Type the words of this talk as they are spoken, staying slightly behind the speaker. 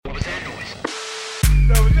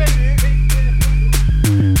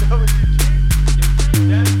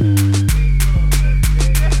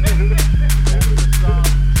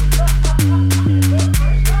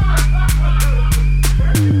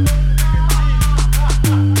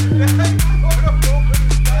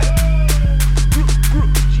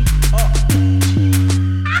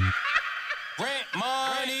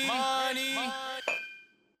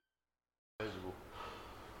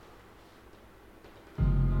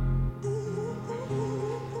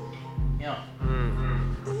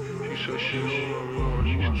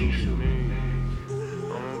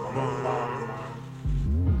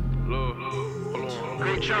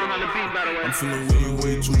I'm feeling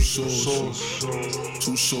way too sore.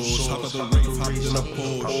 Too sore. Hop out the rave, hopped in a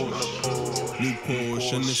Porsche. New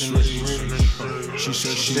Porsche and this race. She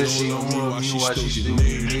said she don't love me while she still get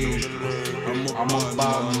made. I'm a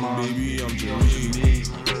bottom man, baby, I'm Jermaine.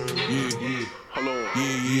 Yeah.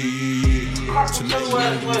 Tonight we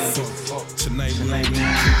don't give a fuck. Tonight we don't really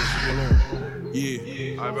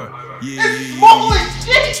care. Hold on.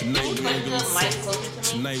 Yeah. Tonight we don't give a fuck.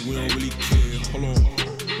 Tonight we don't really care. Hold on.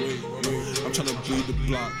 Wait. I'm tryna bleed the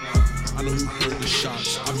block. I know you heard the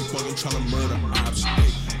shots. I be bugging tryna murder ops.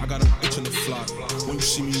 Hey, I got an itch in the flock. When you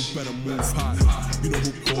see me, you better move hot. You know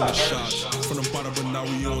who called the shots. From the bottom, but now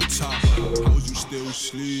we on top. How was you still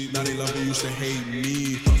asleep? Now they love me, used to hate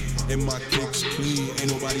me. And my kicks clean.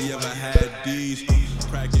 Ain't nobody ever had these.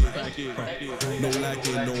 Crack it. No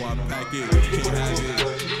lacking, no I pack it. Can't have it.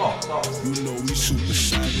 You know we super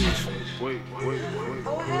savage. Wait.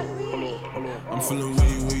 Hold on. I'm feeling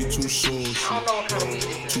way too sore.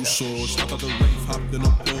 Too sore. Hop out the rave, hopped in a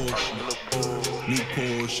Porsche. New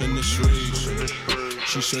Porsche and this race.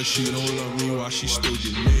 She said she don't love me while she still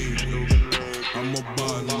get made. I'm a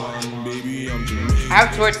bad man, baby, I'm Jermaine. I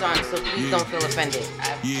have shorts on, so please don't feel offended.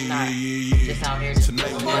 I'm not just out here.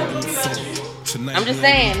 I'm just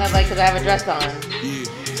saying, like, because I have a dress on.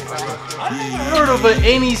 I never heard of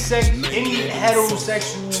any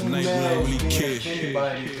heterosexual man being offended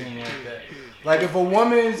by anything like that. Like if a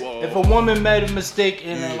woman made a mistake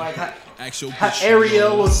and like her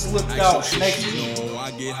Ariel was slipped out next to you,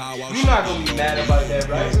 you're not gonna be mad about that,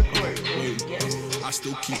 right? I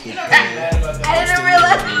still keep it. I didn't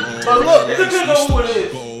realize. But look, it depends on who it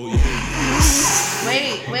is.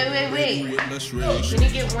 Wait. Can you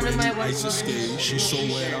get one of my ones? She's so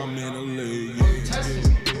wet, I'm in a leg.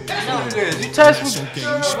 You touch me.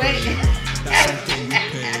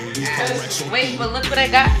 Wait, but look what I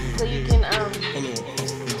got. So you can Hold on.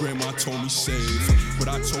 Grandma told me save, but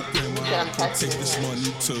I told grandma I can take this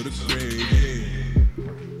money to the grave.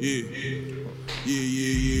 Yeah.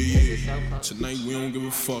 Tonight we don't give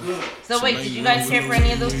a fuck. So wait, did you guys care for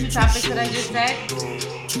any of those two topics that I just said?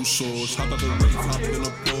 Two swords, hop out the rave, hopped in a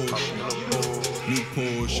Porsche. New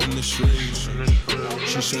Porsche and this race.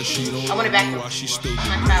 She said she don't love me while she still get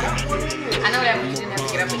me. I know that we didn't have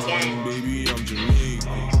to get up again. Baby, I'm Jermaine.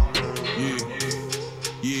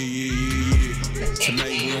 Yeah. Tonight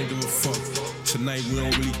we don't give a fuck. Tonight we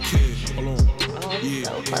don't really care. Hold on. Yeah.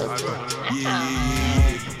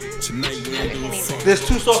 Tonight we don't give a fuck. There's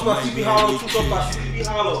two songs by CP Hollow, two songs by CP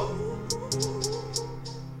Hollow.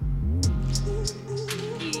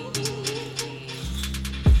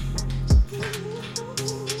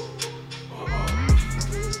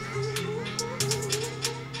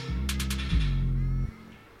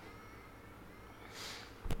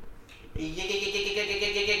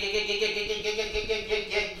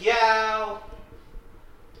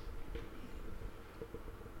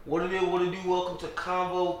 What it do? Welcome to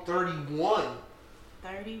Convo 31.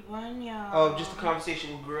 31, y'all. Just a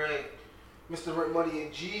conversation with Greg, Mr. Rent Money,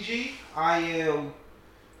 and Gigi. I am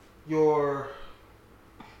your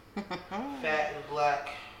fat and black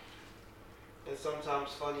and sometimes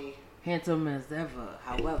funny. Handsome as ever,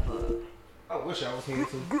 however. I wish I was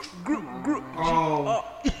handsome.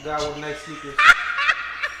 Guy with nice sneakers.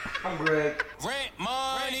 I'm Greg. Rent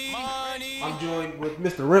money. I'm joined with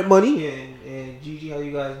Mr. Rent Money and Gigi. How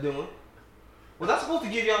you guys doing? Was I supposed to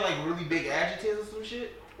give y'all like really big adjectives or some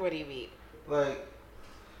shit? What do you mean? Like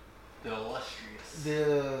the illustrious,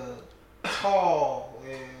 the tall,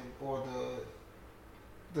 or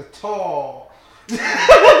the tall. So you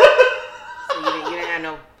didn't have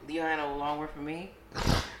no long word for me?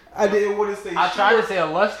 I didn't want to say. I tried to say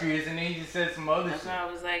illustrious, and then he just said some other shit. That's why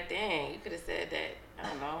I was like, dang, you could have said that. I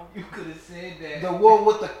don't know. You could have said that. The one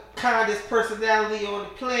with the kindest personality on the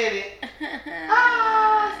planet.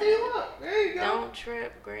 See what? There you go. Don't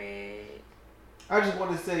trip, Greg. I just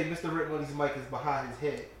want to say Mr. Rent Money's mic is behind his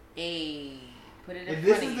head. Hey. Put it in And front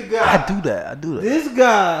this of is you. the guy. I do that. This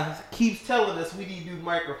guy keeps telling us we need new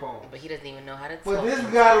microphones. But he doesn't even know how to talk. But this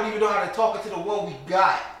guy don't even know how to talk into the one we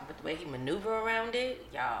got. But the way he maneuver around it,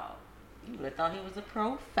 y'all, you would have thought he was a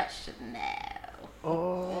professional.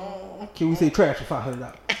 Oh. Can we say trash for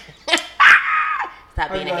 $500? Stop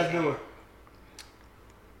How being you a guys hater. doing?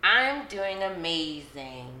 I'm doing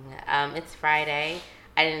amazing. It's Friday.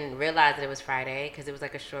 I didn't realize that it was Friday because it was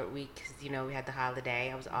like a short week because, you know, we had the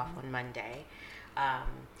holiday. I was off on Monday. And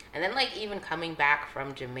then, like, even coming back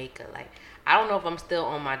from Jamaica, like, I don't know if I'm still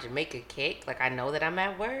on my Jamaica kick. Like, I know that I'm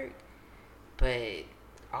at work, but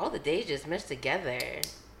all the days just meshed together.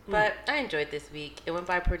 But I enjoyed this week. It went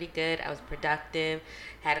by pretty good. I was productive.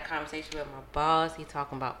 Had a conversation with my boss. He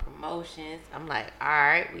talking about promotions. I'm like, all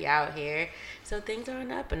right, we out here. So things are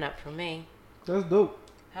on up and up for me. That's dope.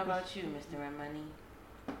 How about you, Mr. Red Money?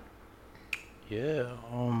 Yeah.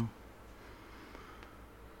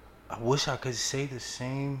 I wish I could say the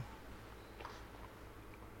same.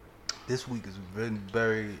 This week has been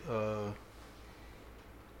very.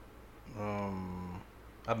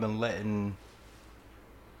 I've been letting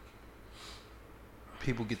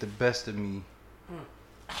people get the best of me.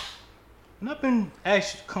 And I've been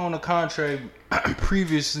actually, on the contrary,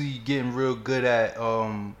 previously getting real good at,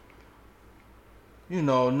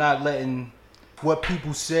 not letting what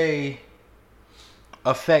people say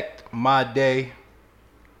affect my day.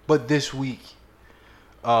 But this week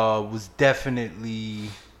was definitely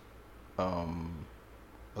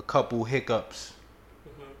a couple hiccups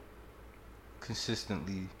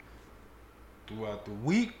consistently throughout the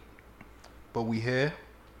week. But we here.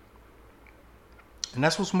 And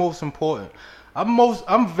that's what's most important.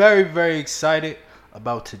 I'm very, very excited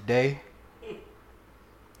about today.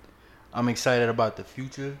 I'm excited about the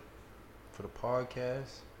future for the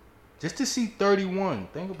podcast. Just to see 31.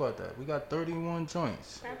 Think about that. We got 31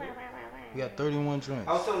 joints. We got 31 joints.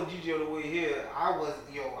 I was telling Gigi on the way here, I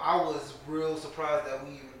was real surprised that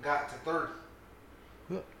we even got to 30.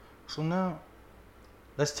 Yeah. So now,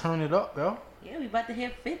 let's turn it up, yo. Yeah, we about to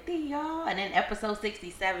hit 50, y'all. And then episode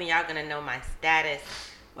 67, y'all gonna know my status.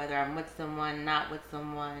 Whether I'm with someone, not with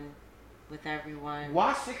someone, with everyone.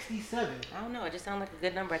 Why 67? I don't know. It just sounded like a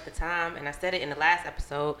good number at the time. And I said it in the last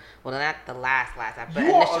episode. Well, not the last, but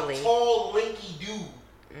You initially. are a tall, lanky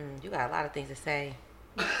dude. You got a lot of things to say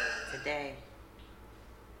today.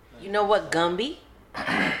 You know what Gumby? What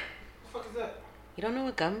the fuck is that? You don't know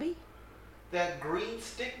what Gumby? That green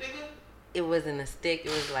stick, nigga? It wasn't a stick. It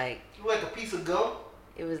was like... You like a piece of gum?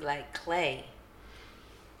 It was like clay.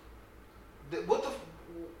 What the...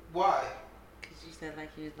 Why? Because you said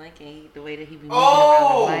like he was blinking. The way that he be moving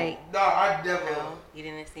around the mic. No, I never... No, you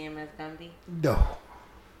didn't see him as Gumby? No.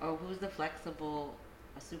 Or who's the flexible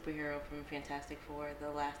a superhero from Fantastic Four, the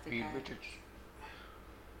elastic guy?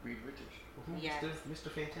 Reed Richards. Yes. Mr.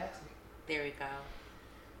 Fantastic. There we go.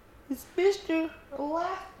 It's Mr.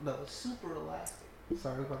 Elastic. No, it's Super Elastic.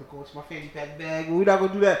 Sorry, I'm about to go into my fanny pack bag, but we're not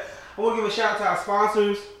going to do that. I want to give a shout out to our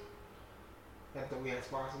sponsors. I thought we had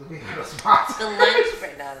sponsors. We had no sponsors. The lunch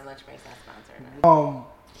break. No, the lunch break's not sponsored. No.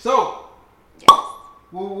 So, Yes.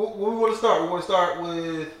 what we want to start? We want to start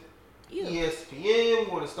with You. ESPN. We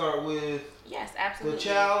want to start with Yes, absolutely. the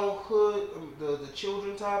childhood, the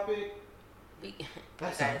children topic.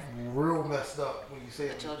 That sounds guys, real messed up when you say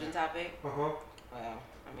the it. children topic. Uh-huh. Well,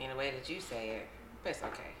 I mean, the way that you say it, but it's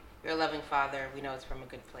okay. You're a loving father. We know it's from a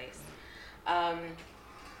good place. I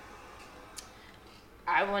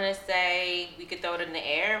want to say we could throw it in the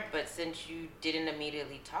air, but since you didn't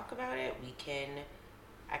immediately talk about it,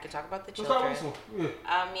 I can talk about the Let's start children. with this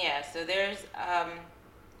one. Yeah, so there's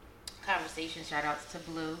conversation, shout outs to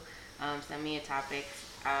Blue, send me a topic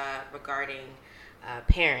regarding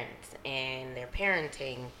parents and their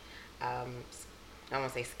parenting, I don't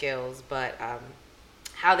want to say skills, but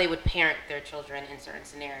how they would parent their children in certain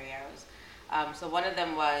scenarios. So one of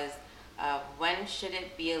them was, when should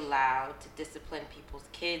it be allowed to discipline people's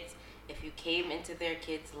kids if you came into their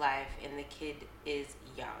kid's life and the kid is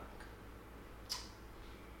young?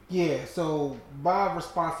 Yeah, so my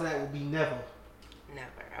response to that would be never.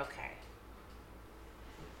 Never, okay.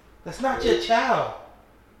 That's not your child.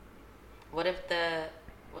 What if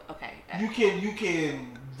okay. You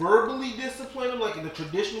can verbally discipline them, like in the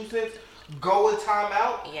traditional sense, go in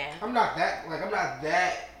timeout. Yeah. I'm not that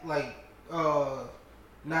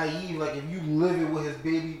naive. Like if you living with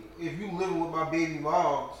my baby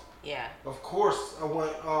moms, Yeah. of course I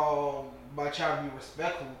want my child to be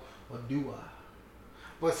respectful, or do I?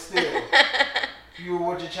 But still, you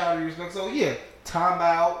want your child to be respectful. So yeah,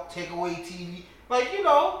 timeout, take away TV, like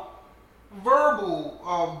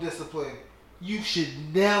verbal discipline. You should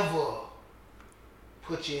never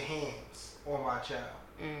put your hands on my child.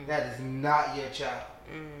 That is not your child.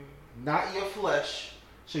 Not your flesh,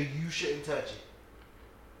 so you shouldn't touch it.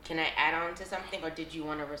 Can I add on to something, or did you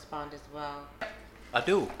want to respond as well? I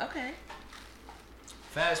do. Okay.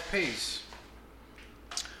 Fast pace,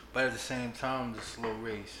 but at the same time, the slow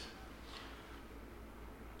race.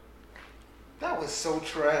 That was so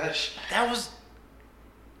trash. That was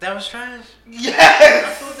trash? Yes! I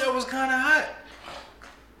thought that was kind of hot.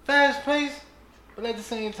 Fast pace, but at the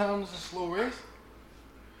same time, it's a slow race.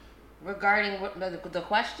 Regarding what the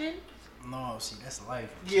question? No, see, that's life.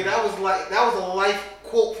 Yeah, that was a life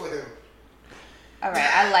quote for them. All right,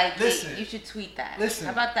 I like Listen. it. You should tweet that. Listen.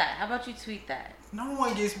 How about that? How about you tweet that? No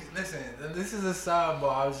one gets me. Listen, this is a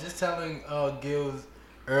sidebar. I was just telling Gills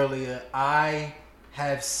earlier. I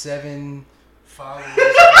have 7 followers. So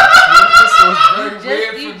it's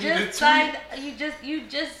very weird for me to tweet. You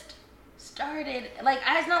just started. Like,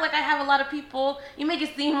 it's not like I have a lot of people. You make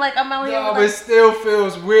it seem like I'm out here. No, but it still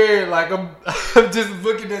feels weird. Like I'm just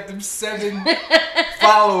looking at them 7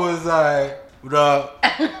 followers. What up?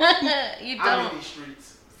 You don't. I'm in these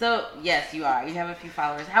streets. So yes, you are. You have a few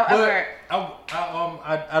followers. However,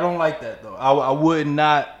 I don't like that though. I would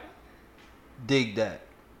not dig that.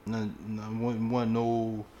 No, I wouldn't want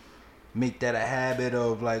no make that a habit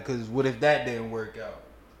of like. Cause what if that didn't work out?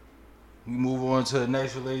 We move on to the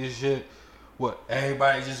next relationship. What?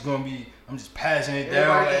 Everybody just gonna be? I'm just passing it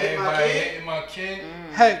down. Like everybody hitting my kid.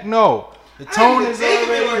 Heck no. The tone is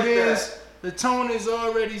already the tone is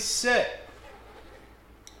already set.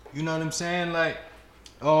 You know what I'm saying? Like,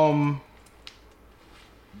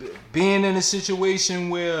 being in a situation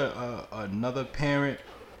where another parent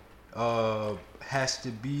has to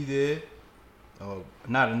be there,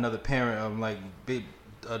 not another parent,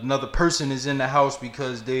 another person is in the house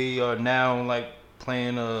because they are now like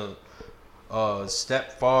playing a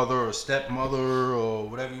stepfather or stepmother or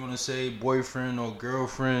whatever you want to say, boyfriend or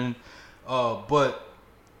girlfriend. But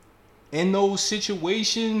in those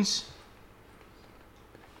situations,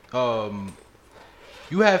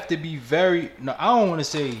 you have to be very. No, I don't want to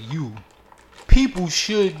say you. People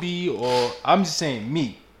should be, or I'm just saying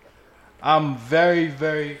me. I'm very,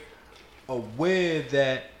 very aware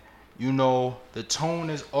that the tone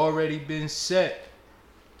has already been set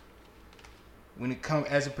when it comes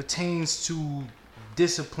as it pertains to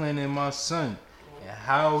disciplining my son and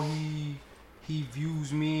how he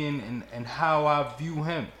views me and how I view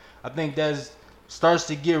him. I think that starts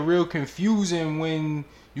to get real confusing when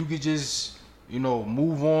you could just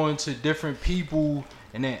move on to different people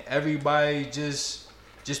and then everybody just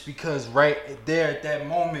because right there at that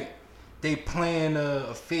moment they playing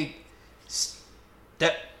a fake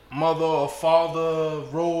stepmother or father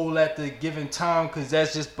role at the given time because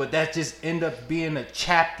that just end up being a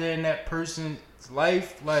chapter in that person's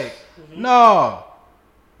life. Like, nah,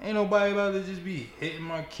 ain't nobody about to just be hitting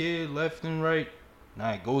my kid left and right.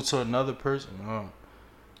 Nah, go to another person.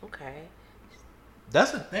 Okay.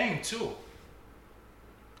 That's a thing too.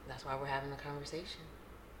 That's why we're having the conversation.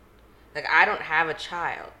 Like, I don't have a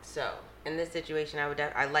child, so in this situation,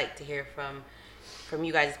 I'd like to hear from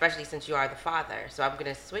you guys, especially since you are the father. So I'm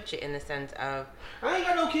gonna switch it in the sense of, I ain't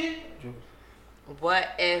got no kid. what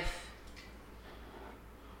if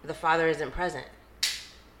the father isn't present?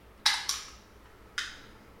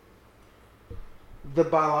 The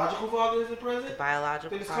biological father isn't present? The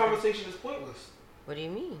biological then this father. conversation is pointless. What do you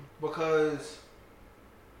mean? Because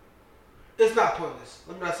it's not pointless.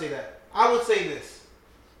 Let me not say that. I would say this.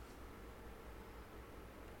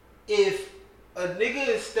 If a nigga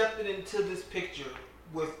is stepping into this picture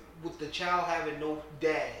with the child having no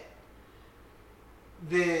dad,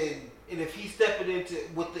 then, and if he's stepping into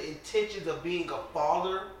with the intentions of being a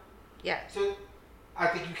father, so I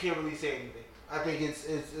think you can't really say anything. I think it's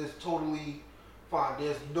totally fine.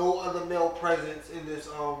 There's no other male presence in this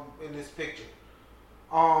picture.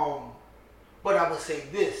 But I would say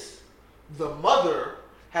this: the mother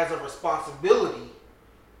has a responsibility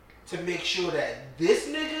to make sure that this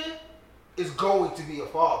nigga is going to be a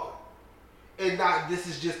father, and not this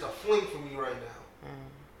is just a fling for me right now.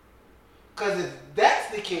 Because if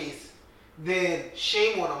that's the case, then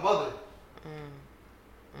shame on a mother.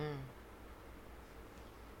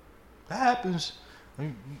 That happens.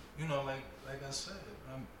 Like I said.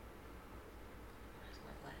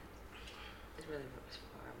 It's really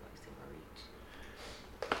far. I'm not seeing my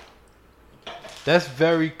reach. That's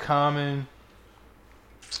very common.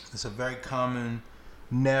 It's a very common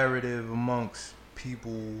narrative amongst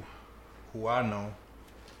people who I know,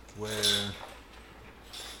 where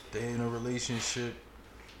they're in a relationship,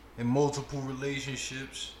 in multiple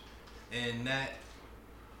relationships, and that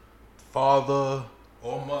father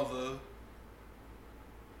or mother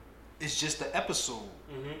it's just an episode.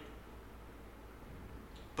 Mm-hmm.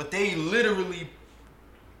 But they literally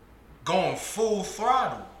going full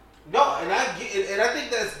throttle. No, and I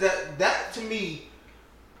think that to me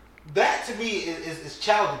is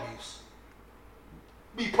child abuse.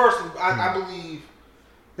 Me personally, I believe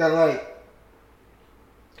that like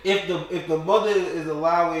if the mother is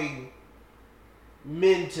allowing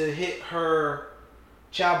men to hit her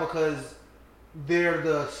child because they're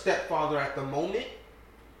the stepfather at the moment,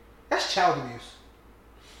 that's child abuse.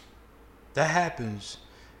 That happens,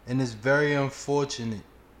 and it's very unfortunate.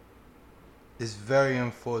 It's very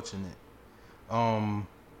unfortunate,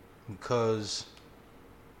 because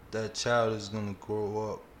that child is gonna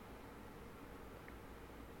grow up.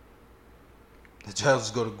 The child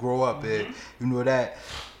is gonna grow up, and you know that.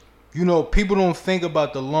 You know, people don't think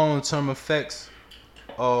about the long-term effects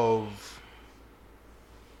of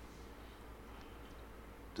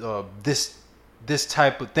this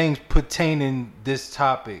type of things pertaining this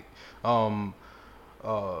topic. You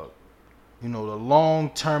know, the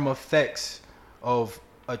long-term effects of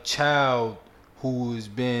a child who is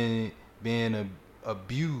being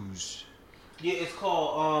abused. Yeah, it's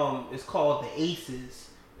called the ACEs,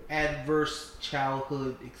 Adverse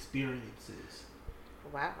Childhood Experiences.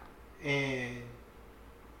 Wow. And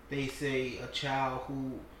they say a child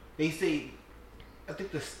who I think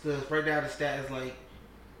the right now the stat is like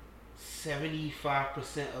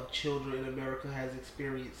 75% of children in America has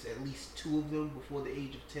experienced at least 2 of them before the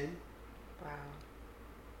age of 10. Wow.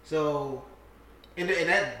 So, and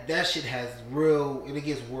that shit has real, and it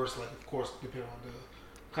gets worse, like, of course, depending on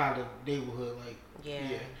the kind of neighborhood, like,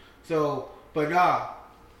 yeah. So, but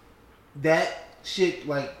that shit,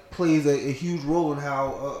 like, plays a huge role in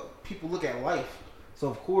how people look at life. So,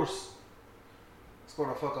 of course, it's going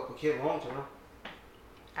to fuck up a kid long term.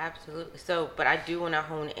 Absolutely. So, but I do want to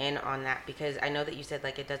hone in on that because I know that you said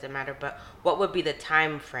like it doesn't matter, but what would be the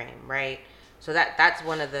time frame, right? So that's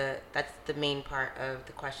the main part of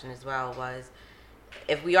the question as well, was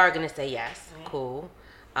if we are going to say yes, cool,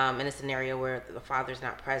 in a scenario where the father's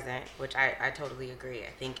not present, which I totally agree.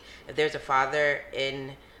 I think if there's a father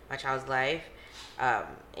in my child's life,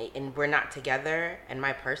 and we're not together and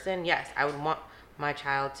my person, yes, I would want my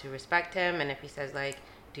child to respect him, and if he says like,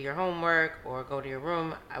 do your homework or go to your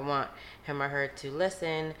room, I want him or her to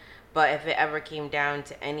listen. But if it ever came down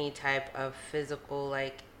to any type of physical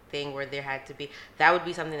like thing where there had to be, that would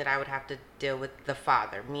be something that I would have to deal with the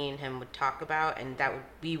father. Me and him would talk about, and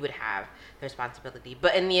we would have the responsibility.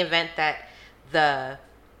 But in the event that the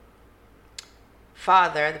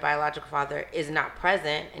father, the biological father, is not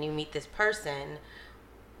present and you meet this person,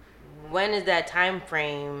 when is that time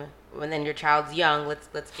frame when then your child's young? Let's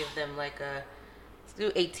give them like let's do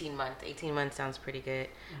 18 months. 18 months sounds pretty good.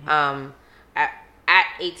 Mm-hmm. At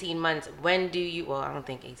 18 months, when do you? Well, I don't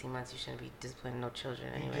think 18 months you shouldn't be disciplining no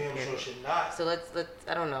children anyway. Damn sure should not. So let's.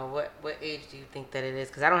 I don't know what age do you think that it is?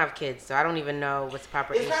 Because I don't have kids, so I don't even know what's the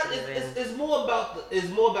proper age to live in. It's more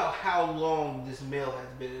about how long this male has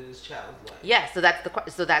been in this child's life. Yeah, so that's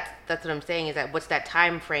what I'm saying is that what's that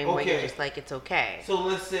time frame where you're just like it's okay. So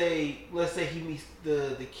let's say he meets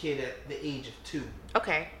the kid at the age of 2.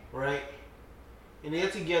 Okay. Right. And they're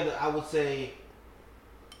together, I would say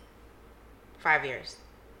 5 years.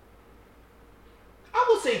 I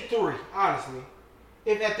would say 3, honestly.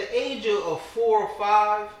 If at the age of 4 or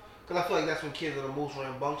 5, because I feel like that's when kids are the most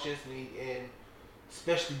rambunctious and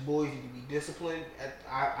especially boys need to be disciplined.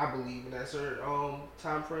 I believe in that certain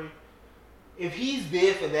time frame. If he's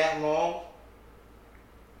there for that long,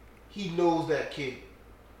 he knows that kid.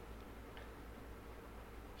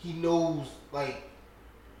 He knows like.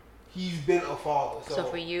 He's been a father. So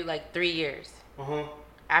for you, like 3 years. Uh-huh.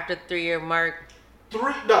 After 3-year mark. 3?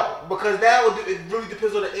 No, because it really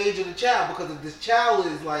depends on the age of the child. Because if this child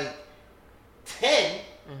is like 10,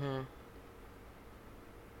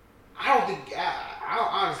 I don't think.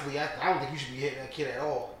 Honestly, I don't think you should be hitting that kid at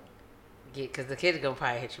all. Yeah, because the kid's gonna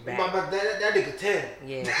probably hit you back. But that nigga 10.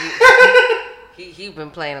 Yeah, he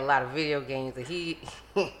been playing a lot of video games, and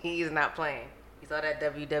he's not playing. He saw that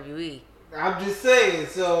WWE. I'm just saying,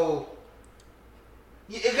 so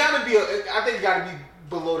it gotta be. I think it gotta be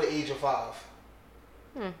below the age of 5.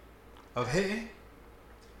 Of hitting?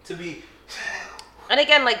 To be. And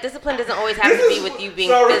again, like discipline doesn't always have to be with you being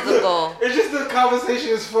physical. It's just the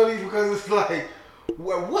conversation is funny because it's like,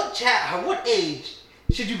 what age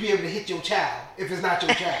should you be able to hit your child if it's not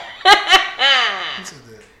your child?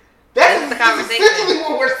 That's the conversation. Essentially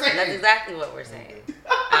what we're saying. That's exactly what we're saying.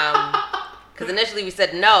 Because initially we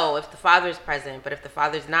said no if the father's present, but if the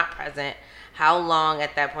father's not present, how long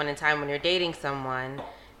at that point in time when you're dating someone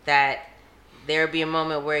that there would be a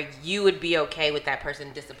moment where you would be okay with that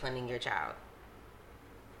person disciplining your child?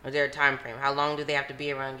 Or is there a time frame? How long do they have to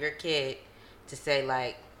be around your kid to say,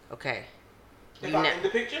 like, okay. If I'm in the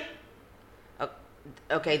picture?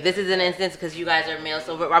 Okay, this is an instance because you guys are male,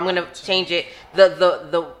 so I'm gonna change it.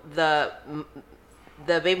 The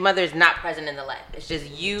baby mother is not present in the life. It's just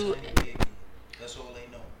you. That's all they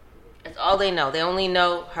know. That's all they know. They only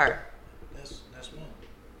know her. That's one.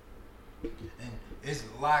 And it's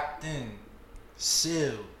locked in,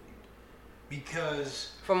 sealed,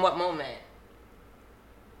 because from what moment?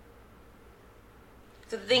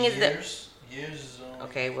 So the thing is that years.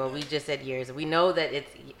 Okay, well we just said years. We know that it's,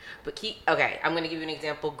 but okay. I'm gonna give you an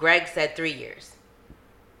example. Greg said 3 years.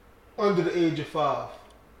 Under the age of 5.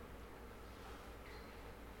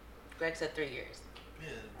 Greg said 3 years. Yeah,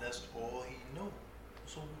 that's all he knew.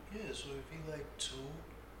 So yeah, so if he like 2,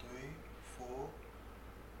 3, 4,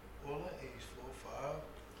 all that age, 4, 5.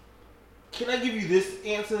 Can I give you this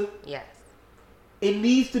answer? Yes. It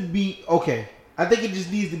needs to be okay. I think it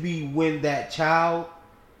just needs to be when that child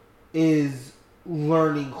is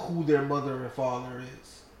learning who their mother and father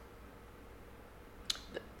is.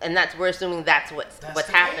 And we're assuming that's what's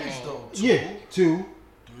happening. Age, though. 2,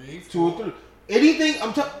 3, 2 or 3.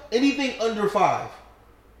 Anything under 5.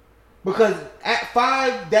 Because at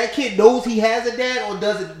 5, that kid knows he has a dad or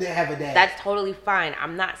doesn't have a dad. That's totally fine.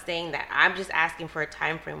 I'm not saying that. I'm just asking for a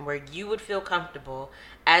time frame where you would feel comfortable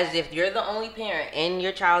as if you're the only parent in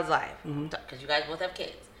your child's life. Because you guys both have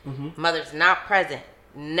kids. Mother's not present.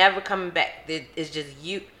 Never coming back. It's just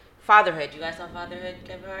you. Fatherhood. You guys saw Fatherhood,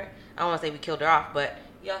 Kevin Hart? I don't want to say we killed her off, but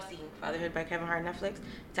y'all seen Fatherhood by Kevin Hart on Netflix?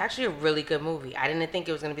 It's actually a really good movie. I didn't think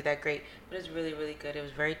it was going to be that great, but it's really, really good. It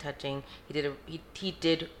was very touching. He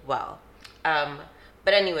did well.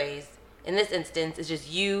 But anyways, in this instance, it's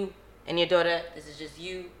just you and your daughter. This is just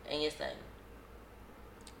you and your son.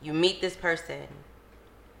 You meet this person.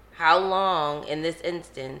 How long, in this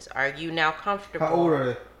instance, are you now comfortable? How old are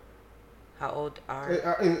they? How old are...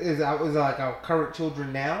 Is it like our current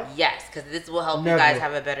children now? Yes, because this will help Never. you guys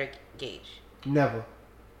have a better gauge. Never.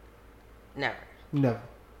 Never.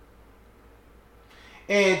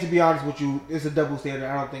 And to be honest with you, it's a double standard.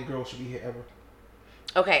 I don't think girls should be here ever.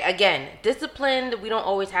 Okay, again, disciplined, we don't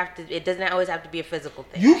always have to... It doesn't always have to be a physical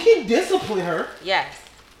thing. You can discipline her. Yes.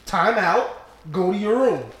 Time out. Go to your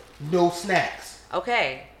room. No snacks.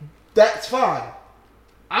 Okay. That's fine.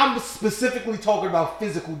 I'm specifically talking about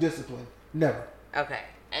physical discipline. Never. Okay.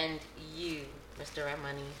 And you, Mr. Red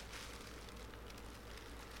Money?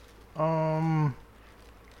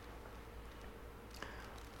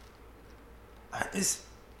 It's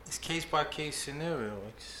case by case scenario.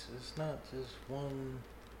 It's not just one.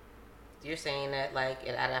 You're saying that like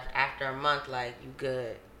after a month, like you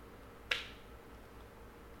good.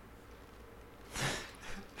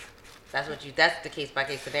 That's the case by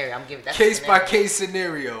case scenario. I'm giving that's case by case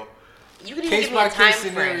scenario. You can even give me a time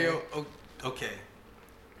frame. Okay.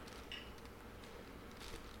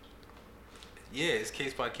 Yeah, it's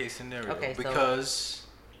case by case scenario. Okay, because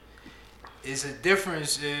it's a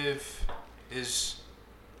difference if it's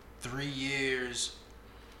 3 years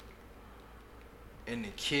and the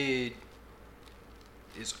kid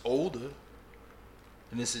is older,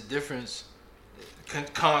 and it's a difference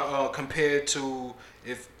compared to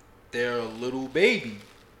if they're a little baby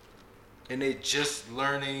and they're just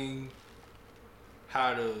learning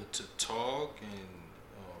how to talk and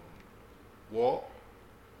walk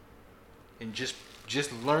and just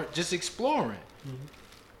exploring.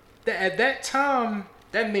 At that time,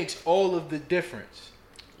 that makes all of the difference.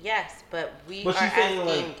 Yes, but we But are she's saying,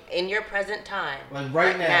 asking like, in your present time. Like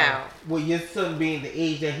right now, with your son being the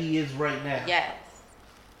age that he is right now. Yes.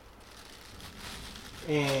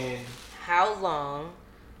 And how long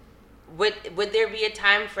would there be a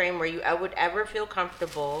time frame where you would ever feel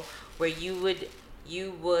comfortable where you would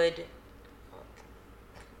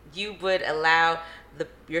allow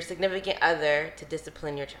your significant other to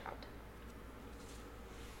discipline your child?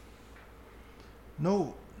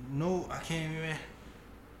 No, I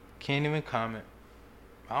can't even comment.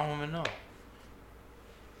 I don't even know.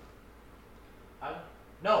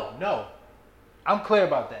 no. I'm clear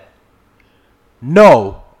about that.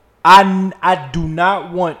 No. I do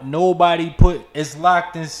not want nobody it's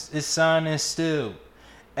locked in, it's signed and still.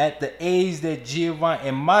 At the age that Giovanni,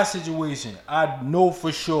 in my situation, I know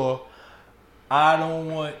for sure I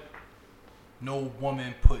don't want no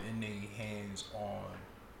woman putting their hands on.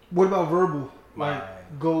 What about verbal?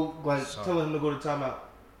 Tell him to go to timeout.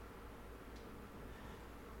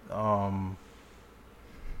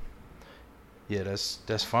 Yeah,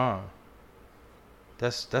 that's fine.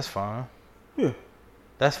 That's fine. Yeah.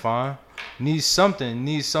 That's fine. Needs something.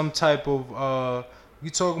 Needs some type of. You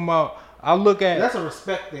talking about? I look at. That's a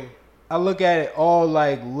respect thing. I look at it all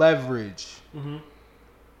like leverage. Mm-hmm.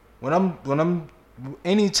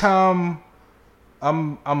 Anytime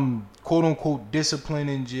I'm quote unquote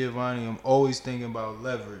disciplining Giovanni, I'm always thinking about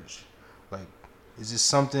leverage. Like, is this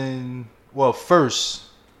something? Well, first,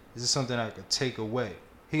 is this something I could take away?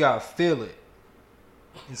 He gotta feel it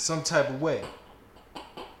in some type of way.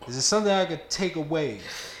 Is it something I could take away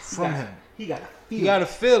from him? He gotta feel. He gotta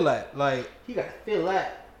feel that. Like, he gotta feel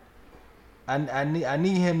that. I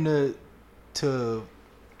need him to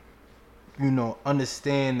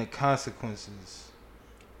understand the consequences.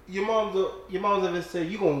 Your mom's ever said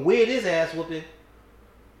you gonna wear this ass whooping.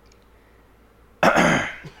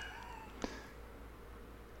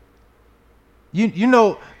 you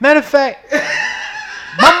know, matter of fact,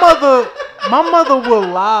 my mother will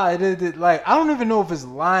lie. Like, I don't even know if it's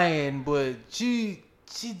lying, but she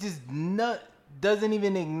just doesn't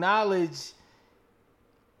even acknowledge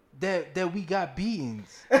that we got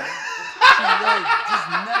beatings. She like just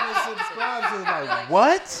never subscribes to it. Like,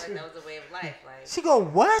 what? Like, that was a way of life. Like, She go,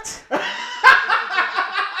 what?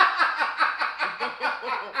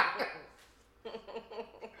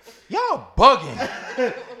 Y'all bugging.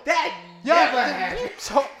 That never happened.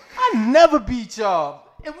 I never beat y'all.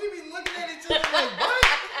 And we be looking at each other like, what?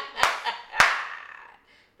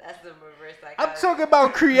 that's the reverse psychology. I'm talking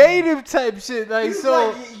about creative type shit. Like, You so.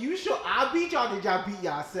 like, you sure I beat y'all? Did y'all beat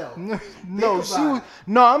yourself? No, she was.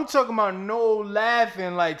 No, I'm talking about no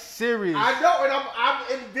laughing, like serious. I know, and I'm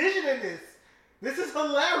envisioning this. This is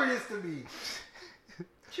hilarious to me.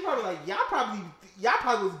 She probably like, y'all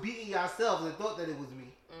probably was beating yourselves and thought that it was me.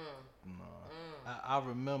 I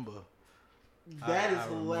remember. That is I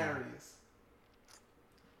hilarious.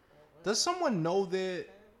 Does someone know that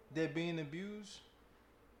they're being abused?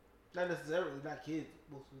 Not necessarily, not kids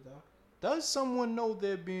most of the time. Does someone know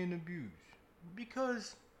they're being abused?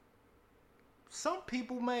 Because some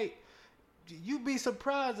people you'd be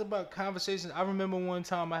surprised about conversations. I remember one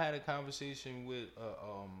time I had a conversation with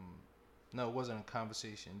no, it wasn't a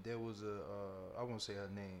conversation. There was I won't say her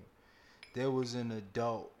name. There was an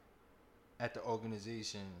adult at the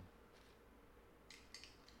organization,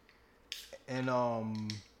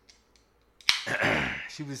 and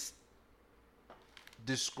she was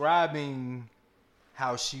describing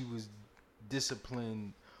how she was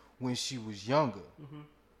disciplined when she was younger,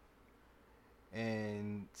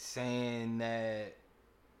 and saying that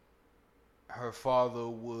her father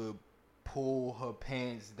would pull her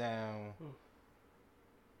pants down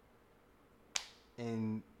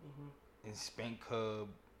and spank her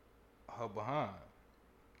behind,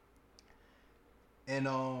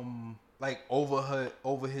 and like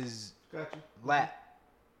over his lap.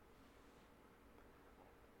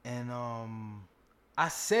 And I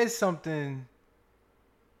said something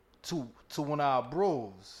to one of our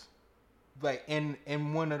bros, like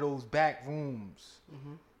in one of those back rooms,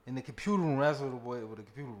 in the computer room. That's what it was, with the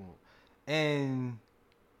computer room. And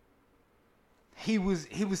he was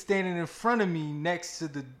standing in front of me,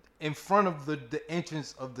 in front of the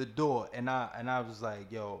entrance of the door, and I was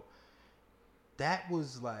like, yo, that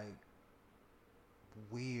was like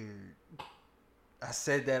weird. I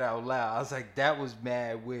said that out loud. I was like, that was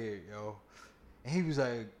mad weird, yo. And he was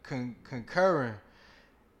like concurring.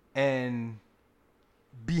 And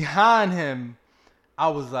behind him, I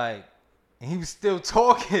was like, and he was still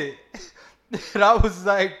talking. And I was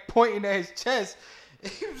like pointing at his chest.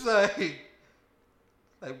 And he was like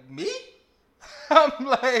me? I'm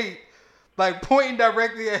like pointing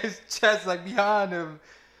directly at his chest, like behind him.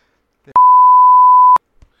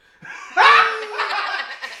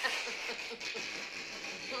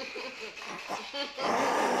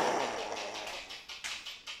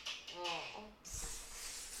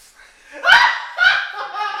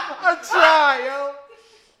 I try, yo.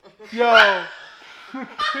 Yo,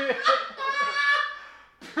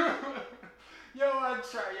 I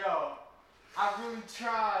try, yo. I really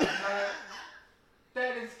tried, man.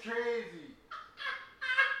 That is crazy.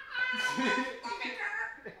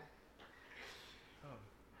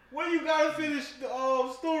 When you gotta finish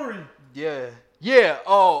the story? Yeah.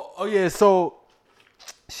 Oh yeah. So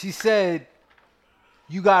she said,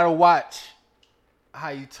 you gotta watch how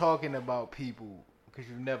you talking about people because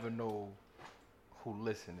you never know who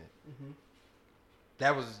listening.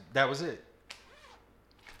 That was it.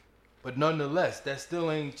 But nonetheless, that still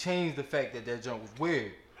ain't changed the fact that junk was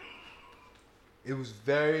weird. It was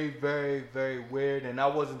very, very, very weird, and I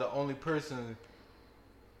wasn't the only person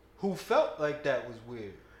who felt like that was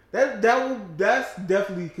weird. That's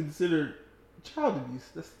definitely considered child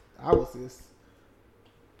abuse. I would say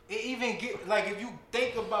it even get like if you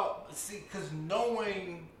think about because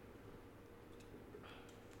knowing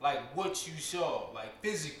like what you saw like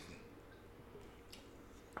physically.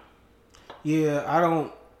 Yeah, I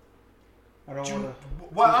don't want to.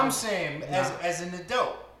 What I'm saying as an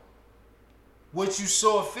adult, what you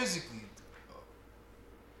saw physically,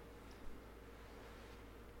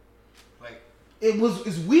 like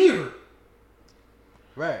It's weird.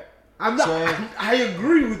 right. I'm not. So, I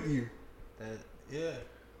agree with you. Yeah.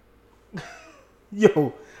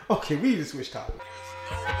 Yo, okay, we need to switch topics.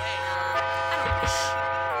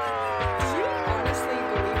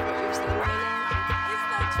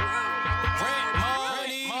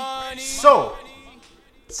 So,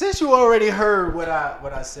 since you already heard what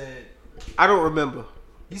I said, I don't remember.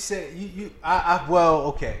 you said well,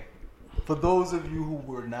 okay. For those of you who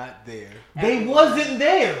were not there, They wasn't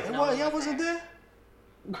there. y'all wasn't there.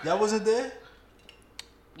 Y'all wasn't there.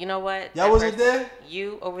 You know what? Y'all wasn't there.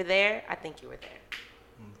 You over there? I think you were there.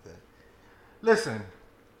 Okay. Listen.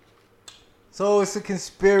 So it's a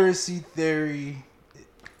conspiracy theory,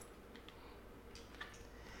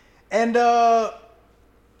 and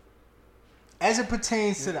as it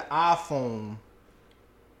pertains to the iPhone,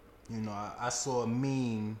 you know, I saw a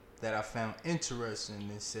meme that I found interesting.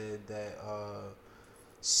 It said that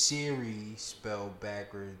Siri spelled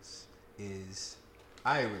backwards is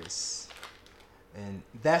Iris, and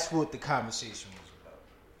that's what the conversation was about.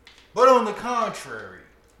 But on the contrary,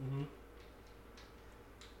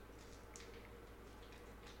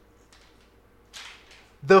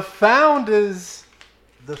 the founders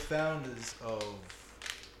of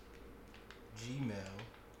Gmail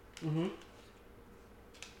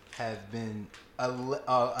have been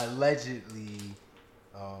allegedly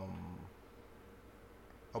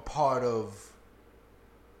a part of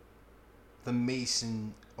the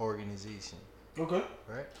Mason organization. Okay.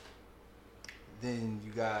 Right? Then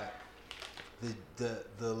you got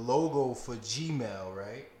the logo for Gmail,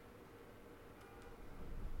 right?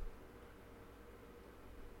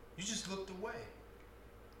 You just looked away.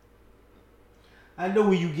 I know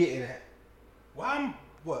where you getting at. Why?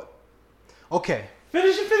 What? Okay.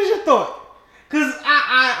 Finish your thought. Cause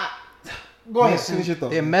I go ahead. Finish your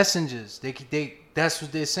thought. They're messengers. They that's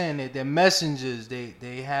what they're saying. They're messengers.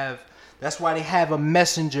 They have. That's why they have a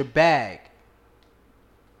messenger bag.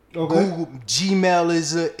 Okay. Google Gmail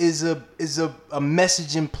is a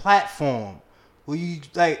messaging platform where you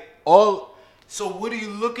like all. So what are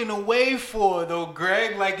you looking away for though,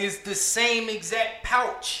 Greg? Like it's the same exact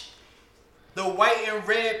pouch. The white and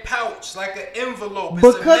red pouch, like an envelope.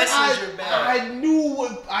 It's because a messenger bag. I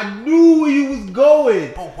knew where you was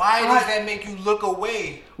going. But why does that make you look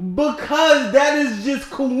away? Because that is just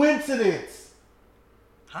coincidence.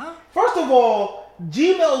 Huh? First of all,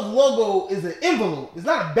 Gmail's logo is an envelope. It's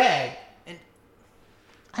not a bag. And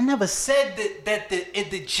I never said that the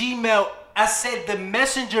Gmail. I said the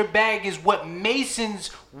messenger bag is what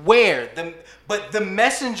Masons wear. But the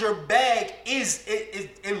messenger bag is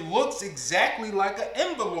it looks exactly like an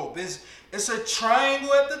envelope. It's a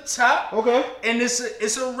triangle at the top. Okay. And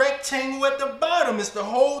it's a rectangle at the bottom. It's the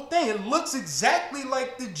whole thing. It looks exactly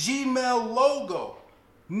like the Gmail logo.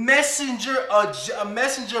 Messenger, a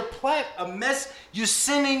messenger you're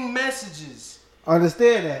sending messages.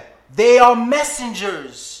 Understand that. They are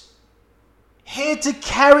messengers. Here to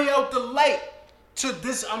carry out the light to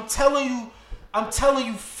this. I'm telling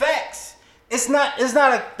you facts. That's not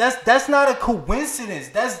a coincidence.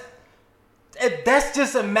 That's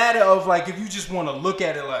just a matter of like if you just want to look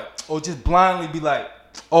at it like or just blindly be like,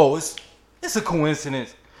 oh, it's a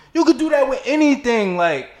coincidence. You could do that with anything.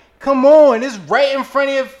 Like, come on, it's right in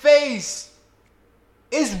front of your face.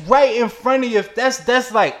 It's right in front of you.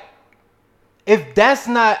 That's like, if that's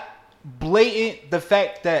not blatant, the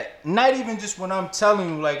fact that not even just when I'm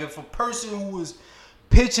telling you, like if a person who was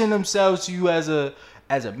pitching themselves to you as a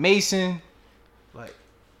Mason, like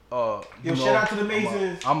Yo, shout out to the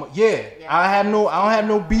Masons. I don't have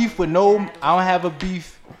no beef with no. I don't have a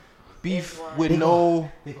beef with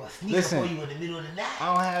no. Listen, you in the middle of the night.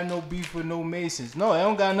 I don't have no beef with no Masons. No, it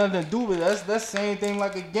don't got nothing to do with it. That's same thing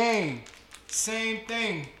like a gang. Same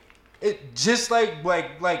thing. It just like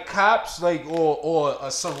cops, like or a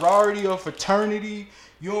sorority or fraternity.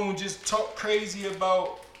 You don't just talk crazy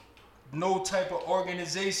about no type of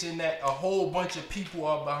organization that a whole bunch of people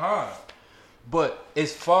are behind. But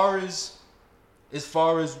as far as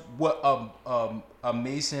what a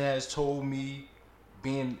Mason has told me,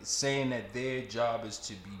 saying that their job is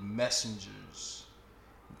to be messengers,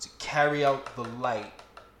 to carry out the light,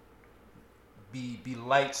 be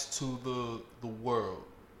lights to the world.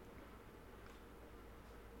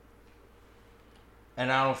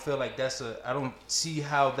 And I don't feel like I don't see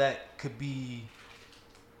how that could be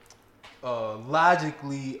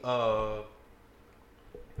logically a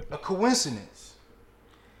coincidence.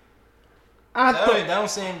 That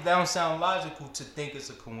don't sound logical to think it's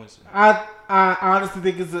a coincidence. I honestly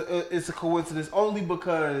think it's a coincidence only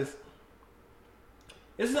because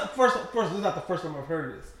it's not first. This is not the first time I've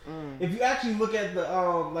heard this. If you actually look at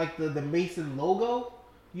the Mason logo,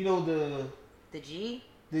 you know the G.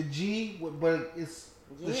 The G, but it's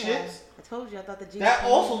the shits. I told you, I thought the G. That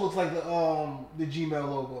also looks like the Gmail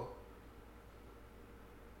logo.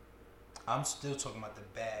 I'm still talking about the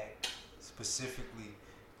bag specifically.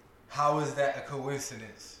 How is that a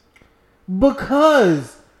coincidence?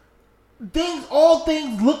 Because all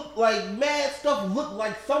things look like mad stuff look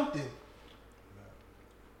like something.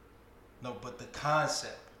 No, but the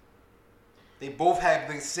concept. They both have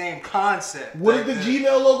the same concept. What if the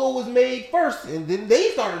Gmail logo was made first and then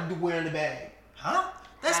they started wearing the bag? Huh?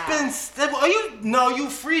 That's been. Are you? No, you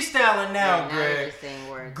freestyling now, Greg.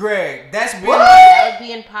 Greg, that's been. That would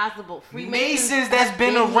be impossible. Freemasons that's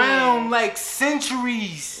been around like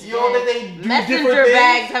centuries. You know that they do messenger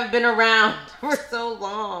bags have been around for so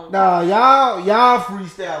long. Nah, y'all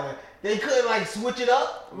freestyling. They couldn't like switch it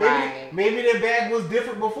up. Maybe their bag was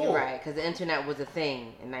different before. You're right, because the internet was a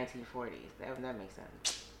thing in 1940s. That makes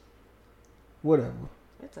sense. Whatever.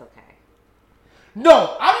 It's okay.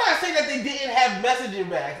 No, I'm not saying that they didn't have messenger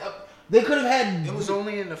bags. They could have had. It was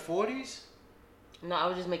only in the 40s? No, I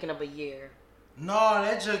was just making up a year. No,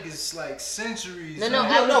 that junk is like centuries. No,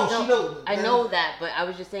 I know that, but I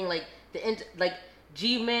was just saying like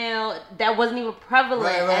Gmail that wasn't even prevalent.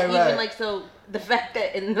 Right. Even like so the fact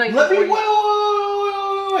that in like wait.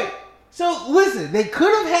 So listen, they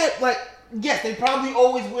could have had yes, they probably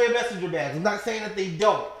always wear messenger bags. I'm not saying that they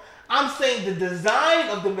don't. I'm saying the design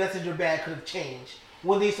of the messenger bag could have changed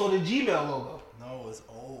when they saw the Gmail logo. No, it's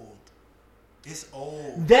old. It's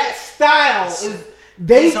old. That style is.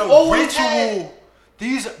 They've always had.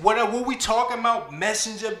 These what we talking about?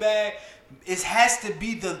 Messenger bag. It has to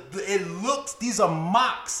be it looks. These are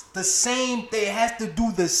mocks. The same. They have to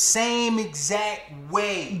do the same exact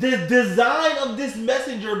way. The design of this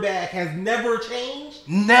messenger bag has never changed.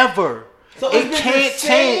 Never. So it can't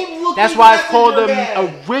change. That's why it's called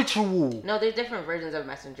a ritual. No, there's different versions of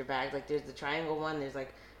messenger bags. Like there's the triangle one. There's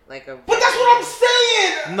like a. But that's what I'm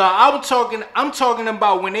saying. No, I'm talking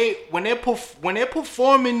about when they're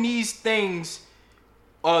performing these things,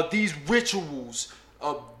 these rituals.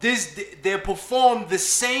 They're performed the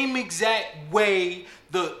same exact way.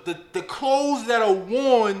 The clothes that are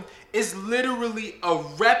worn is literally a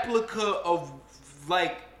replica of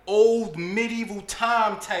like old medieval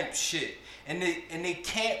time type shit. And they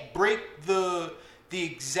can't break the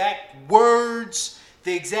exact words,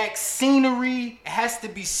 the exact scenery. It has to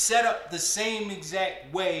be set up the same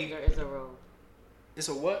exact way. There is a robe. It's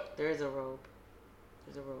a what? There is a robe.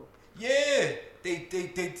 There's a robe. Yeah,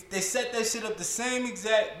 they set that shit up the same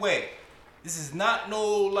exact way. This is not no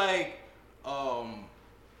like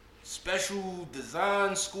special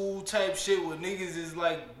design school type shit where niggas is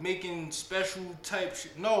like making special type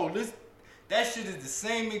shit. No, that shit is the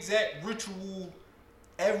same exact ritual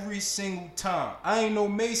every single time. I ain't no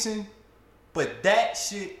Mason, but that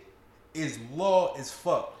shit is law as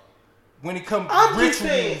fuck. When it comes to rituals. I'm just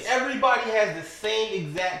saying, everybody has the same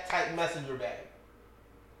exact type messenger bag.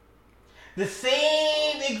 The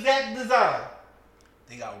same exact design.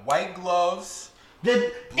 They got white gloves.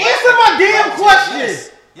 Answer my damn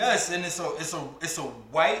question. Yes, and it's a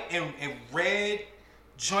white and red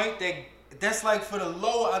joint that's like for the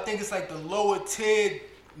lower. I think it's like the lower tier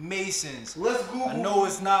Masons. Let's Google. I know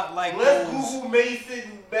it's not like. Let's Google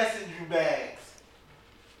Mason messenger bags.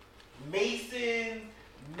 Mason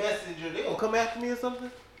messenger. They gonna come after me or something?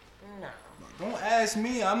 No. Don't ask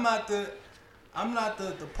me. I'm not the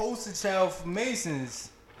poster child for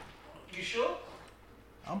Masons. You sure?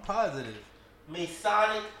 I'm positive.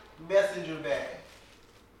 Masonic messenger bag.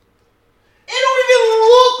 It don't even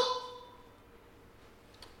look.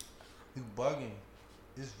 You bugging.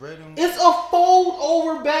 It's red and It's a fold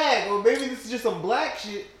over bag. Or maybe this is just some black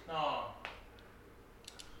shit. No.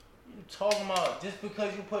 You talking about just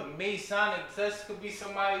because you put Masonic, that could be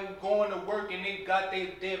somebody who going to work and they got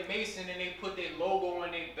their Mason and they put their logo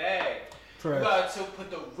on their bag. Trash. You gotta put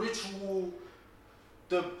the ritual,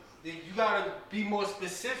 you gotta be more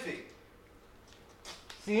specific.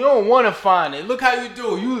 See, you don't want to find it. Look how you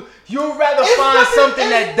do. You'd rather find something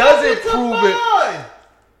that doesn't prove it.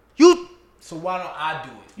 So why don't I do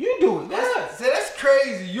it? You do it. That's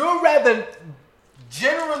crazy. You'd rather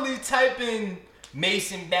generally type in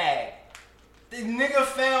Mason bag. The nigga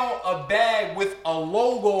found a bag with a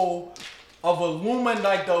logo of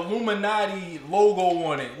like the Illuminati logo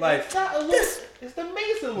on it. Like it's not it's the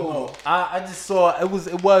Mason logo. I just saw it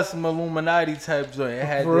was some Illuminati type joint. It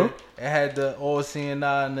had the all seeing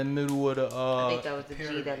eye in the middle of the I think that was the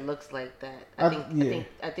G that looks like that. I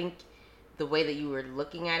think the way that you were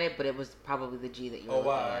looking at it, but it was probably the G that you were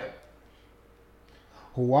looking at.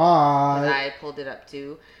 Why? I pulled it up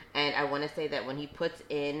too, and I want to say that when he puts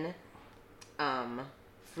in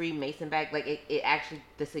Freemason bag, like it actually,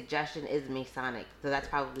 the suggestion is Masonic, so that's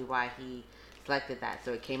probably why he selected that.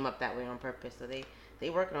 So it came up that way on purpose. So they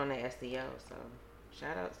working on the SEO. So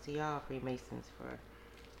shout outs to y'all Freemasons for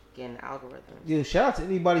getting the algorithms. Yeah, shout out to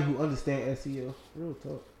anybody who understands SEO. Real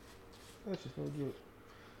talk. That's just no joke.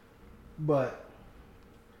 But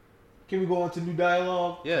can we go on to new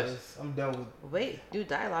dialogue? Yes. I'm done with. Wait, new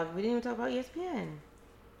dialogue. We didn't even talk about ESPN.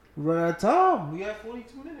 We run out of time. We have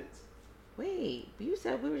 42 minutes. Wait, but you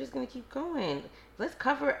said we were just gonna keep going. Let's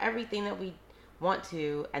cover everything that we want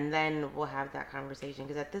to, and then we'll have that conversation.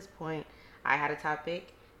 Because at this point, I had a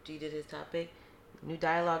topic. G did his topic. New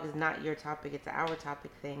dialogue is not your topic; it's our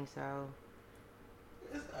topic thing. So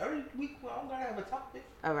every week I'm gonna have a topic.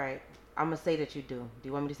 All right, I'm gonna say that you do. Do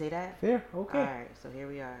you want me to say that? Fair. Okay. All right. So here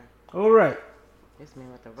we are. All right. This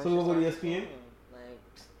man with the. So we'll go to ESPN. Like,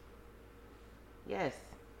 yes.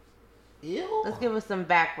 Ew. Let's give us some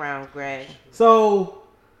background, Greg. So,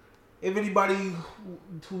 if anybody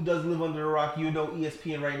who does live under a rock, you know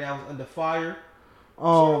ESPN right now is under fire.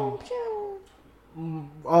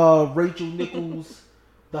 Rachel Nichols,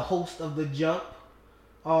 the host of The Jump,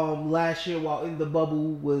 last year while in the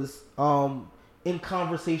bubble was in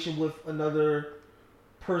conversation with another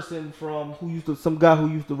person from some guy who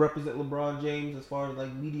used to represent LeBron James as far as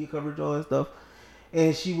like media coverage, all that stuff,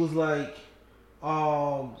 and she was like.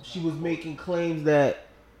 She was making claims that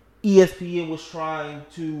ESPN was trying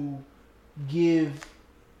to give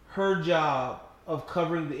her job of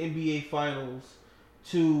covering the NBA Finals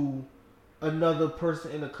to another person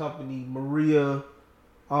in the company, Maria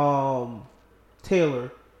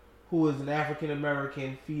Taylor, who is an African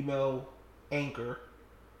American female anchor.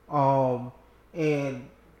 And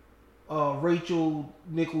Rachel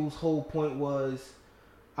Nichols' whole point was,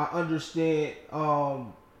 I understand.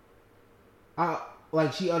 Not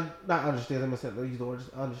understands. I'm gonna say use the word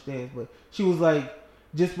understands, but she was like,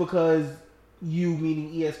 just because you,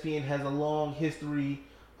 meaning ESPN, has a long history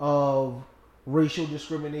of racial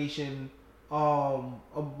discrimination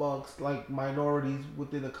amongst like minorities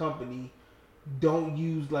within the company,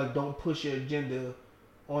 don't push your agenda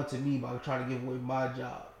onto me by trying to give away my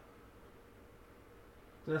job.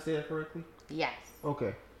 Did I say that correctly? Yes.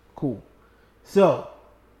 Okay. Cool. So,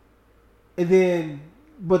 and then.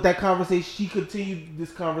 But that conversation, she continued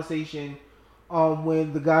this conversation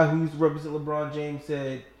when the guy who used to represent LeBron James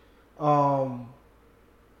said, no,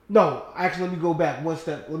 actually, let me go back one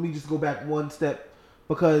step. Let me just go back one step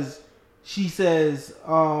because she says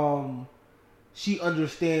she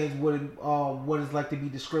understands what it's like to be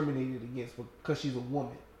discriminated against because she's a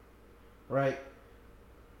woman, right?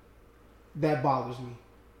 That bothers me.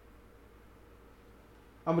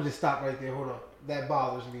 I'm going to just stop right there. Hold on. That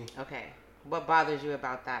bothers me. Okay. What bothers you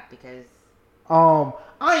about that? Because I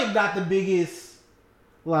am not the biggest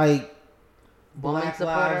like Black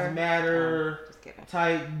Lives Matter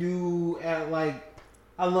type dude.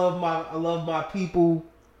 I love my people.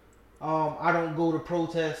 I don't go to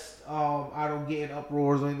protests. I don't get in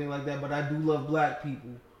uproars or anything like that. But I do love black people.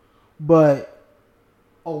 But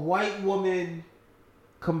a white woman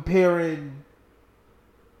comparing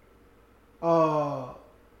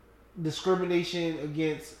discrimination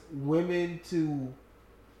against women to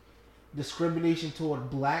discrimination toward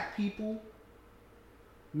black people.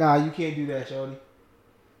 Nah, you can't do that, shawty.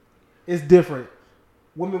 It's different.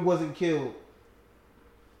 Women wasn't killed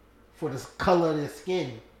for the color of their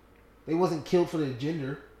skin. They wasn't killed for their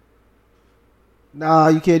gender. Nah,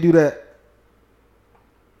 you can't do that.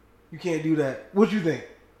 You can't do that. What you think?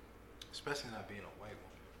 Especially not being a white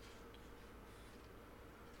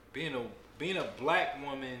woman. Being a black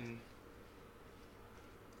woman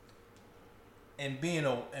and being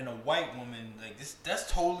a white woman, like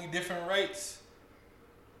that's totally different rights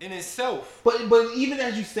in itself. But even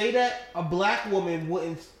as you say that, a black woman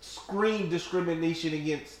wouldn't scream discrimination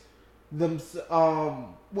against them.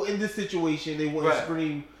 Well, in this situation, they wouldn't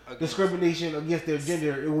scream discrimination against their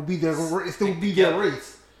gender. It would be their. It still be their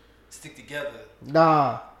race. Stick together.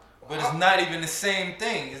 Nah. But it's not even the same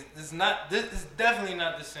thing. It's not. It's definitely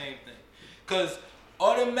not the same thing. Because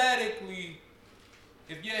automatically,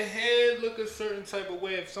 if your head look a certain type of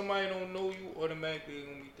way, if somebody don't know you, automatically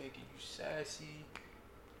they're gonna be thinking you sassy,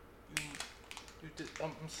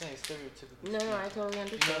 I'm saying stereotypically. No, I totally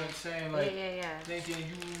understand. You know what I'm saying? Like, yeah. Thinking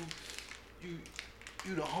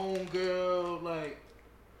you the home girl, like,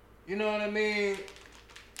 you know what I mean?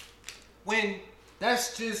 When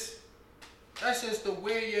that's just the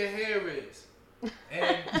way your hair is,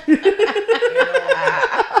 and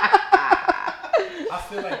I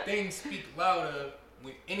feel like things speak louder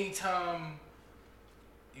when anytime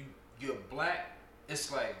you're black,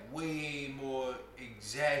 it's like way more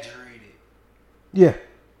exaggerated. Yeah.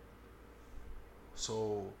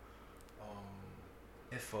 So,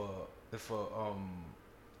 if a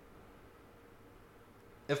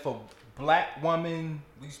black woman,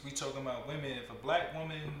 we talking about women, if a black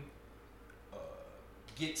woman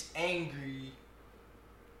gets angry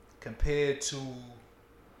compared to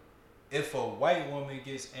if a white woman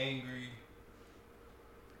gets angry,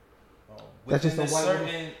 that's just a white certain,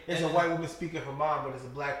 woman. It's a white woman speaking her mind, but it's a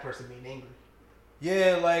black person being angry.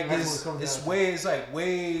 Yeah, like it's like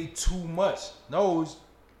way too much. No,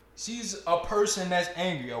 she's a person that's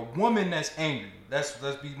angry, a woman that's angry. Let's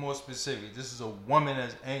be more specific. This is a woman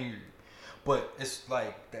that's angry, but it's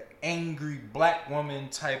like the angry black woman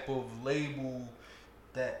type of label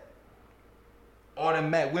that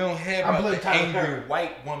automatic. We don't hear about the angry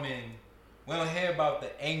white woman. We don't hear about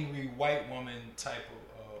the angry white woman type of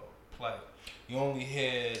play. You only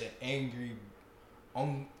hear the angry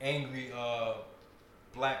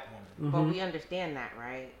black woman. But we understand that,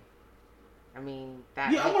 right? I mean,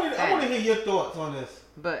 that. Yeah, I want to hear your thoughts on this.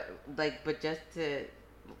 But just to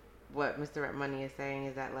what Mr. Rep Money is saying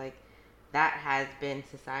is that like that has been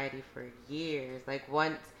society for years. Like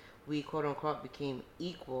once we quote unquote became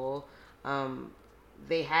equal,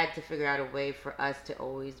 they had to figure out a way for us to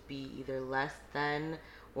always be either less than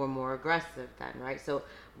or more aggressive than, right? So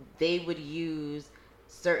they would use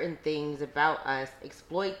certain things about us,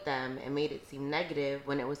 exploit them, and made it seem negative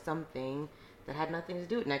when it was something that had nothing to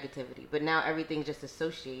do with negativity. But now everything's just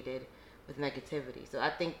associated with negativity. So I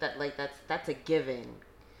think that like that's a given,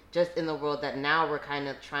 just in the world that now we're kind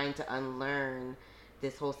of trying to unlearn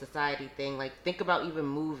this whole society thing. Like think about even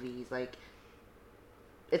movies. Like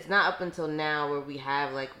it's not up until now where we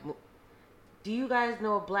have like. Do you guys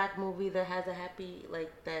know a black movie that has a happy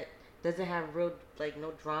like that doesn't have real like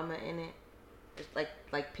no drama in it? It's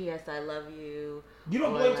like P.S. I Love You. You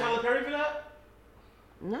don't blame Tyler Perry for that?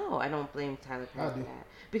 No, I don't blame Tyler Perry for that.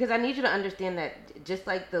 Because I need you to understand that just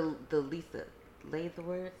like the Lisa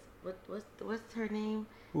Lathan, what's her name?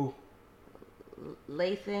 Who?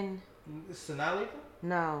 Lathan. Sanaa Lathan?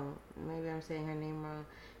 No, maybe I'm saying her name wrong.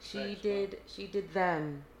 She did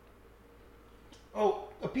them. Oh,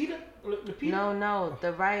 Lupita? No,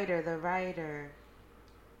 the writer.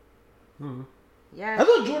 Hmm. Yeah. I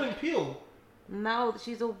thought Jordan Peele. No,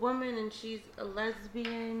 she's a woman and she's a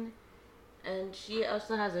lesbian, and she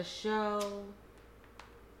also has a show.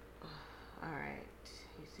 All right,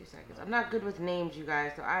 here's 2 seconds. I'm not good with names, you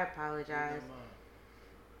guys, so I apologize.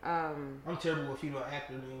 I'm terrible with female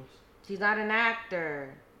actor names. She's not an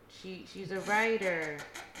actor. She's a writer.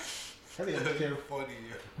 I think I'm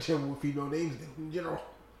terrible with female names in general.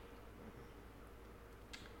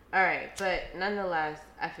 All right, but nonetheless,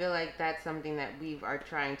 I feel like that's something that we are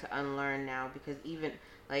trying to unlearn now, because even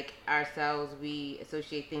like ourselves, we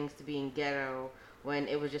associate things to being ghetto when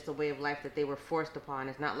it was just a way of life that they were forced upon.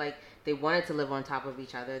 It's not like they wanted to live on top of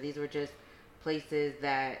each other. These were just places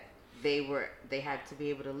that they had to be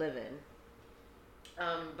able to live in.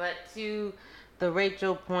 But to the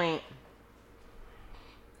Rachel point,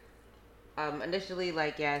 initially,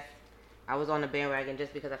 like, yes, I was on the bandwagon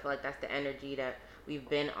just because I feel like that's the energy that we've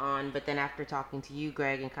been on. But then after talking to you,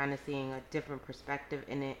 Greg, and kind of seeing a different perspective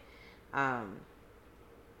in it, I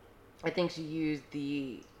think she used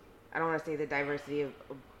I don't want to say the diversity of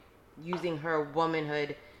using her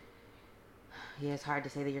womanhood. Yeah, it's hard to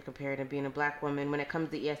say that you're comparing to being a black woman when it comes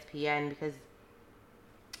to ESPN, because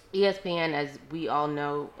ESPN, as we all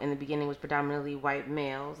know, in the beginning was predominantly white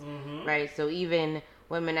males, right? So even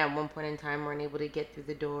women at one point in time weren't able to get through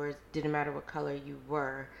the doors, didn't matter what color you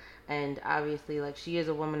were. And obviously, like, she is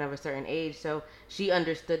a woman of a certain age, so she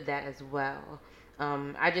understood that as well.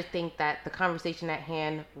 I just think that the conversation at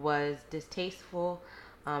hand was distasteful,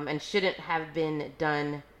 and shouldn't have been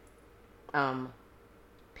done,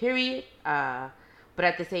 period. But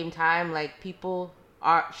at the same time, like, people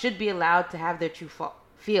should be allowed to have their true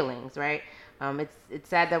feelings, right? It's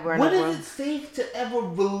sad that we're in a world. When is it safe to ever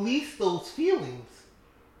release those feelings?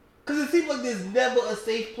 Because it seems like there's never a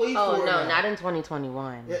safe place for it. Oh, no, now. not in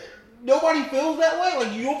 2021. Yeah. Nobody feels that way?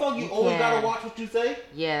 Like, you don't feel like you always gotta watch what you say?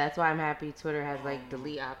 Yeah, that's why I'm happy Twitter has, like,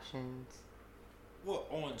 delete options. Well,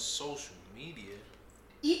 on social media.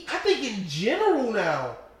 I think in general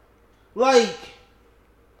now. Like,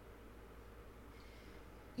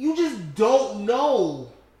 you just don't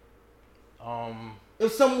know.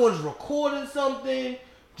 If someone's recording something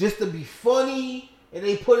just to be funny and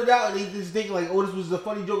they put it out and they just think like, oh, this was a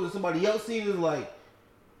funny joke that somebody else seen, is like,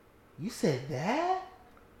 you said that?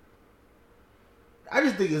 I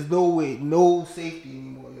just think there's no safety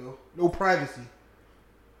anymore, yo. No privacy.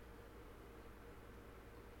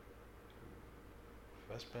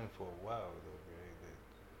 That's been for a while though, right? That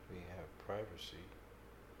we have privacy.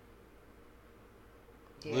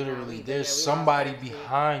 Yeah, Literally, there's somebody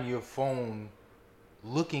behind your phone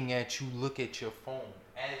looking at you. Look at your phone.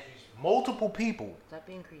 As multiple people. Stop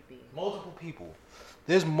being creepy. Multiple people.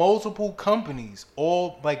 There's multiple companies,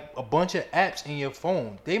 all like a bunch of apps in your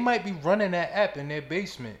phone. They might be running that app in their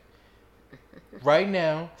basement right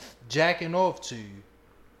now, jacking off to you.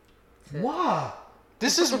 Why?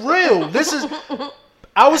 This is real.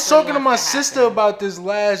 I was talking to my sister about this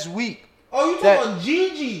last week. Oh, you talking about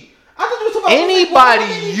Gigi? I thought you were talking about anybody,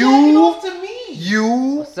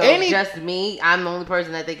 just me. I'm the only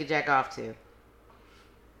person that they could jack off to.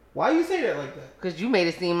 Why you say that like that? Because you made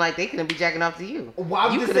it seem like they couldn't be jacking off to you.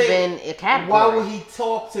 Why you could have been a category. Why would he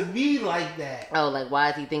talk to me like that? Oh, like why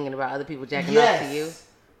is he thinking about other people jacking off to you?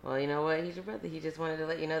 Well, you know what? He's your brother. He just wanted to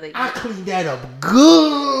let you know that. I cleaned that up good.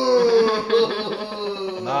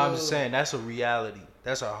 No, I'm just saying that's a reality.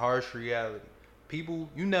 That's a harsh reality. People,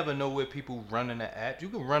 you never know where people running an app. You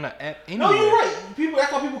can run an app anywhere. No, you're right. People.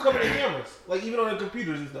 That's why people cover their cameras, like even on their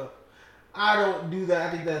computers and stuff. I don't do that. I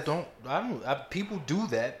think that's people do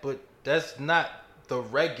that, but that's not the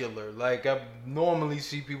regular. Like I normally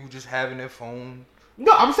see people just having their phone.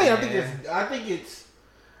 No, I'm saying I think it's.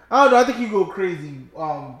 I don't know. I think you go crazy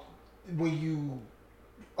when you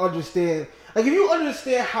understand. Like if you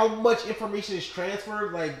understand how much information is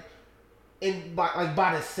transferred, like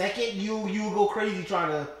by the second, you go crazy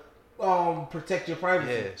trying to protect your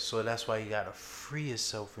privacy. Yeah, so that's why you gotta free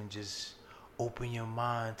yourself and just open your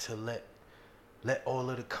mind to let all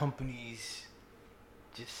of the companies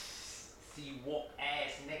just see you walk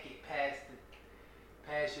ass naked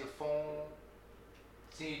past your phone.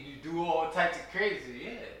 See you do all types of crazy,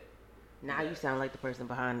 yeah. Now you sound like the person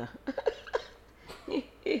behind the.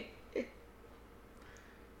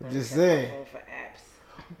 Just saying. For apps.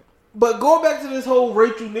 But going back to this whole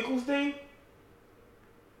Rachel Nichols thing,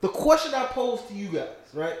 the question I pose to you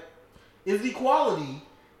guys, right, is equality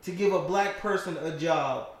to give a black person a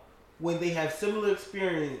job when they have similar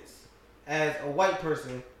experience as a white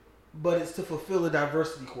person, but it's to fulfill a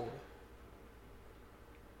diversity quota.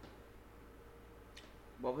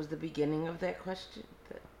 What was the beginning of that question?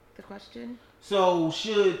 The question? So,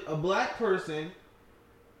 should a black person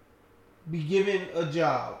be given a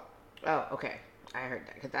job? Oh, okay. I heard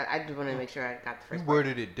that because I just wanted to make sure I got the first. You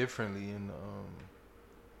worded it differently in the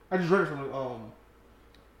I just read it from the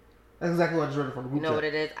That's exactly what I just read it from the group You know chat. what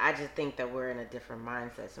it is? I just think that we're in a different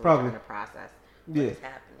mindset, so Probably. we're trying to process what's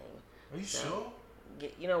happening. Are you sure?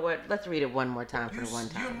 You know what? Let's read it one more time for the one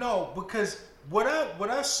time. You know, because what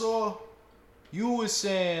I saw, you were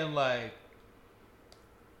saying like,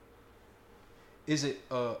 is it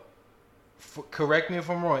correct me if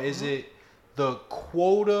I'm wrong? Is it the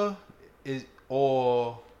quota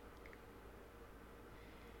or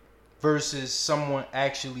versus someone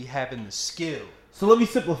actually having the skill? So let me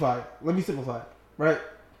simplify it, right?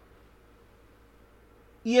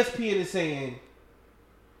 ESPN is saying,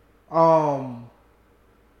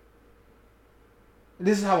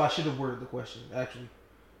 this is how I should have worded the question, actually.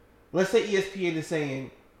 Let's say ESPN is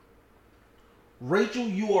saying, Rachel,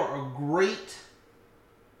 you are a great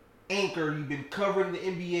anchor. You've been covering the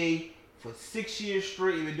NBA for 6 years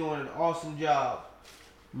straight. You've been doing an awesome job.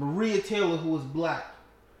 Maria Taylor, who is black,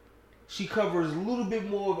 she covers a little bit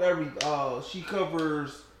more of everything. She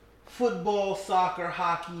covers football, soccer,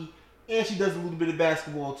 hockey, and she does a little bit of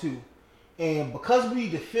basketball too. And because we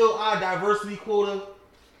need to fill our diversity quota,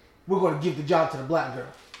 we're going to give the job to the black girl.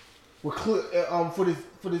 We're clear for this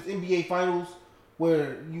NBA Finals,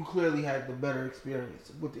 where you clearly had the better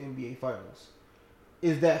experience with the NBA Finals.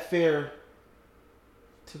 Is that fair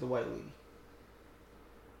to the white lady?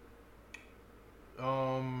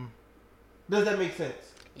 Does that make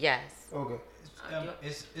sense? Yes. Okay.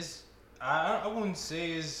 I wouldn't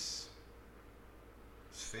say it's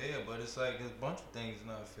fair, but it's like a bunch of things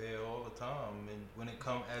not fair all the time. And when it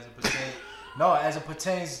comes as it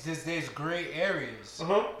pertains, there's gray areas.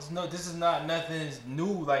 This is not nothing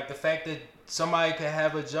new. Like the fact that somebody could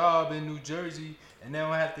have a job in New Jersey and they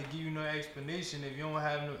don't have to give you no explanation. If you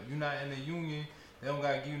you're not in the union, they don't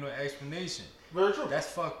gotta give you no explanation. Very true. That's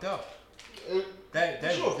fucked up.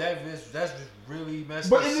 That's just really messed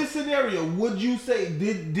But up. in this scenario, would you say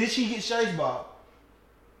did she get shice Bob?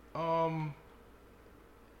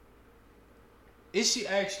 Is she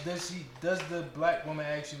actually does the black woman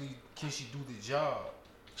actually can she do the job?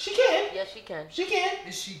 She can. Yes, she can. She can.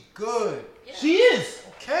 Is she good? Yeah. She is.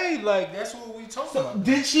 Okay, like that's what we talking So about.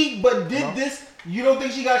 did she? But did this? You don't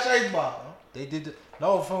think she got shice Bob? They did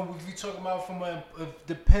from if you talking about from a it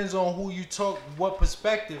depends on who you talk what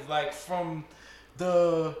perspective like from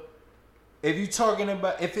the if you talking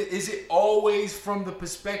about is it always from the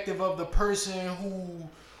perspective of the person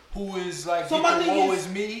who is like so my thing woe is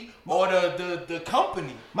me or the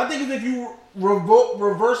company. My thing is if you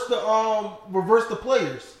reverse the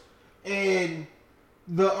players and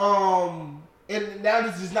and now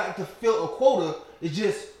this is not to fill a quota. It's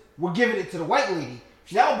just we're giving it to the white lady.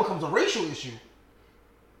 Now it becomes a racial issue.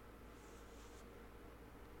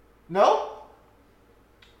 No?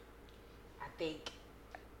 I think.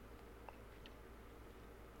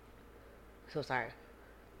 So sorry.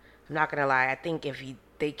 I'm not gonna lie. I think if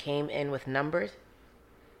they came in with numbers,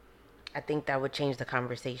 I think that would change the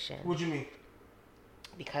conversation. What do you mean?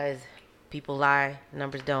 Because people lie,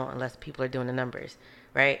 numbers don't, unless people are doing the numbers,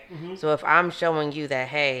 right? Mm-hmm. So if I'm showing you that,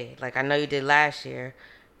 hey, like I know you did last year.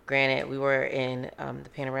 Granted, we were in the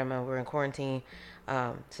panorama, we were in quarantine,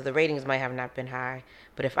 so the ratings might have not been high.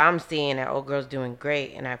 But if I'm seeing that old girl's doing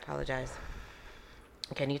great, and I apologize,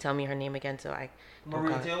 can you tell me her name again so I don't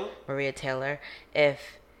Maria call it- Taylor? Maria Taylor. If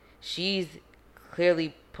she's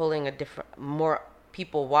clearly pulling more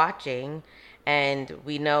people watching, and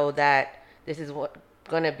we know that this is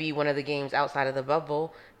gonna be one of the games outside of the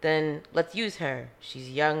bubble, then let's use her. She's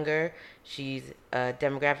younger. She's a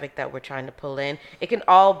demographic that we're trying to pull in. It can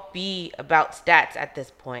all be about stats at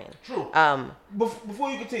this point. True.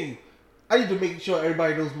 Before you continue, I need to make sure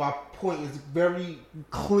everybody knows my point is very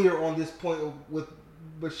clear on this point with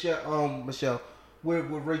Michelle, with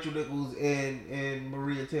Rachel Nichols and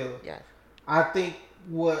Maria Taylor. Yes. I think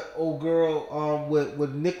what old girl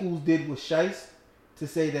what Nichols did with Shice to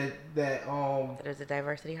say that There's a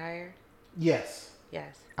diversity hire. yes.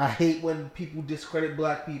 Yes. I hate when people discredit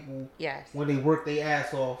black people Yes. when they work their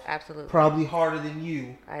ass off. Absolutely. Probably harder than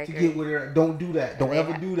you I to agree. get where they're at. Don't do that. Don't And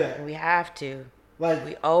ever do that. We have to. Like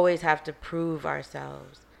We always have to prove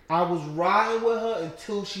ourselves. I was riding with her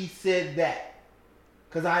until she said that.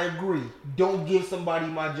 Cause I agree. Don't give somebody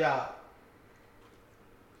my job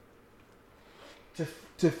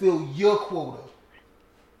to fill your quota.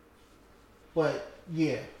 But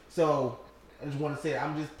yeah, so I just want to say that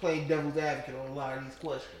I'm just playing devil's advocate on a lot of these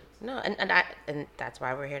questions. No, and that's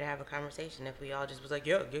why we're here to have a conversation. If we all just was like,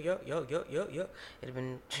 yo, it'd have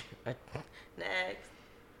been next.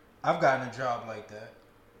 I've gotten a job like that.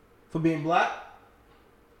 For being black?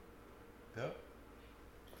 Yep.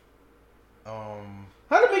 How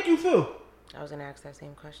did it make you feel? I was gonna ask that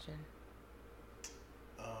same question.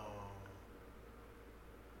 I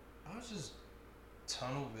was just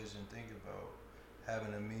tunnel vision thinking about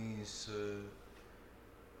having a means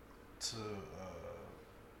to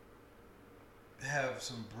have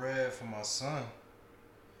some bread for my son.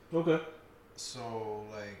 Okay. So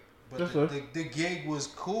like, but That's the gig was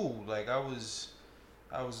cool. Like I was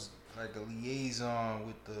like a liaison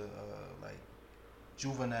with the like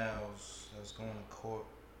juveniles that was going to court,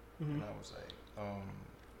 and I was like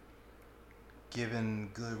giving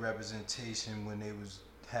good representation when they was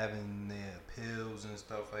having their appeals and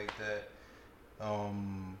stuff like that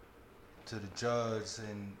to the judge,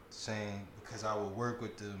 and saying, because I would work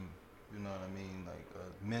with them, you know what I mean, like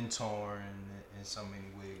a mentor in so many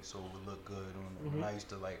ways, so it would look good on them. And I used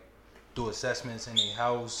to like do assessments in their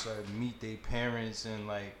house, meet their parents, and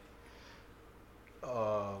like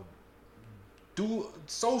do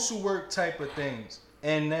social work type of things.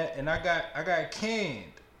 And I got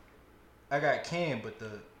canned. But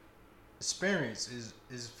the experience is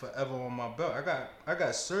forever on my belt. I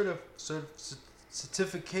got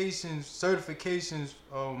certifications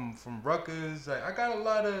from Rutgers. Like I got a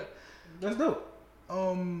lot of That's dope.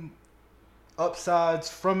 upsides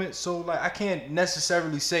from it. So like I can't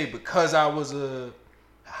necessarily say because I was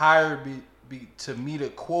hired to meet a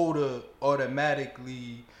quota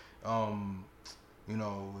automatically. You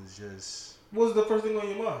know, it was just. What was the first thing on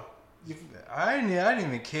your mind? I didn't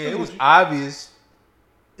even care. It was obvious.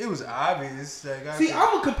 It was obvious. Like,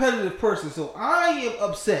 I'm a competitive person, so I am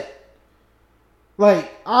upset.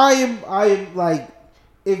 Like I am like,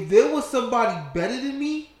 if there was somebody better than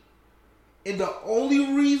me, and the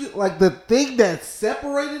only reason, like the thing that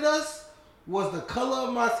separated us was the color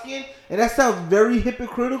of my skin, and that sounds very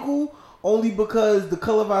hypocritical, only because the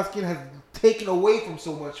color of our skin has taken away from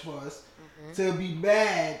so much for us. To be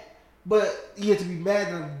mad but to be mad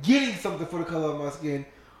that I'm getting something for the color of my skin.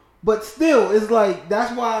 But still, it's like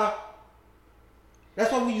that's why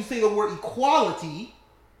when you say the word equality,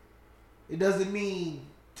 it doesn't mean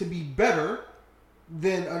to be better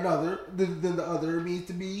than the other. It means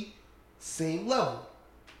to be same level.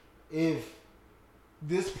 If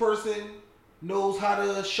this person knows how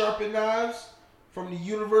to sharpen knives from the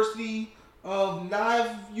University of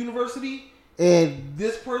Knife University, and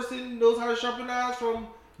this person knows how to sharpen knives from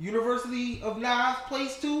University of Knives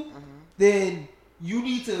Place 2, then you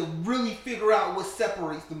need to really figure out what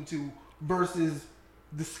separates them two versus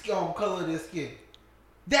the color of their skin.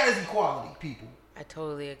 That is equality, people. I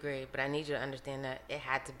totally agree, but I need you to understand that it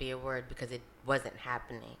had to be a word because it wasn't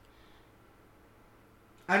happening.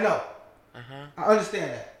 I know. I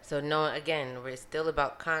understand that. So no, again, it's still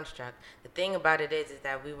about construct. The thing about it is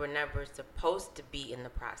that we were never supposed to be in the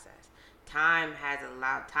process. Time has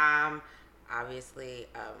allowed time, obviously.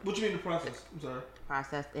 What do you mean the process? I'm sorry. The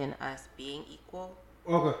process in us being equal.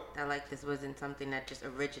 Okay. That like this wasn't something that just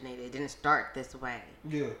originated. It didn't start this way.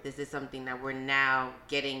 Yeah. This is something that we're now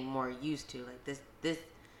getting more used to. Like this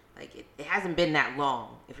like it hasn't been that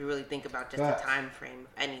long if you really think about just the time frame of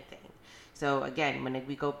anything. So again, when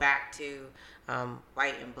we go back to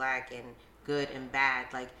white and black and good and bad,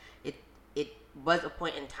 like it was a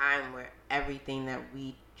point in time where everything that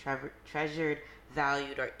we treasured,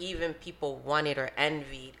 valued, or even people wanted or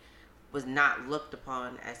envied was not looked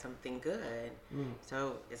upon as something good.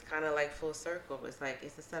 So it's kind of like full circle. It's like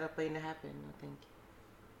it's a setup waiting to happen. I think.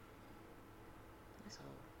 So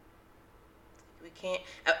we can't.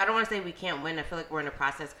 I don't want to say we can't win. I feel like we're in a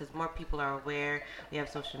process because more people are aware. We have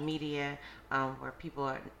social media where people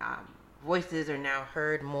are voices are now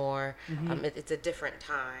heard more. It's a different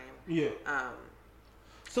time. Yeah.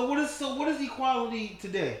 So what is equality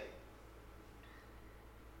today?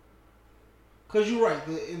 Because you're right.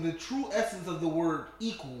 In the true essence of the word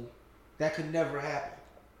equal, that could never happen.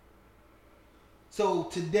 So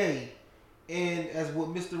today, and as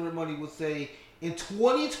what Mr. Money would say, in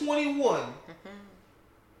 2021,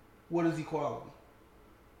 what is equality?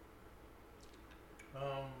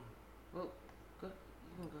 Well, you can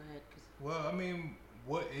go ahead. Well, I mean,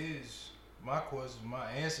 what is my question? My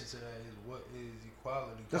answer to that is what is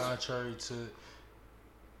equality? Contrary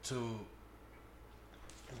to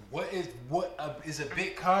what is a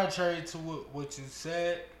bit contrary to what you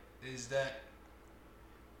said is that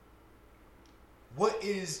what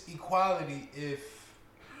is equality if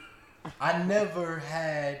I never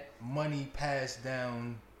had money passed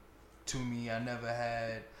down to me, I never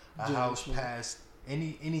had a house passed,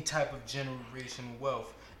 any type of generational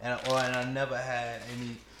wealth, and I never had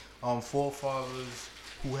any forefathers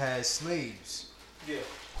who had slaves,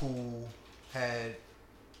 who had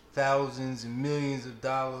thousands and millions of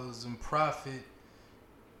dollars in profit,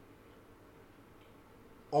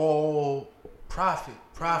 all profit,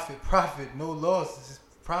 no loss, just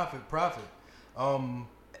profit,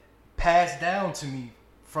 passed down to me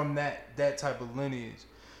from that type of lineage.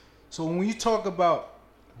 So when you talk about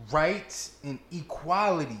rights and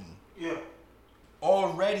equality,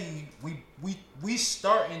 already we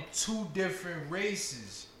start in two different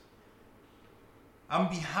races. I'm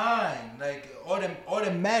behind, like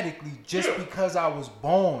automatically, just because I was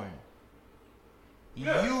born.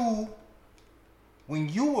 You, when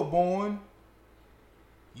you were born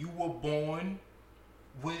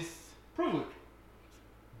with privilege,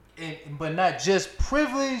 but not just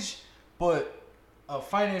privilege, but a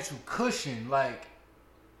financial cushion. Like,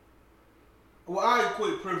 well, I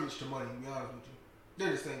equate privilege to money. To be honest with you,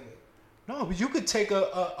 they're the same thing. No, but you could take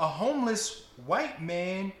a homeless white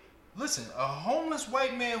man. Listen, a homeless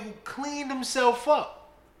white man who cleaned himself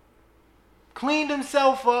up,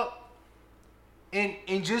 and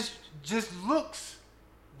just looks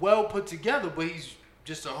well put together, but he's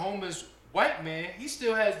just a homeless white man. He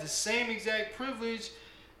still has the same exact privilege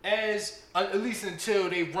as, at least until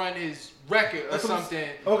they run his record or something.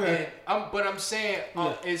 Okay. But I'm saying,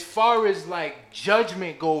 as far as like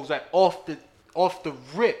judgment goes, like off the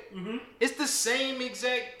rip, it's the same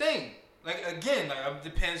exact thing. Like, again, like, it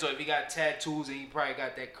depends on if he got tattoos and he probably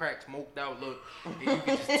got that crack smoked out look. And you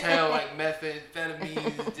can just tell, like,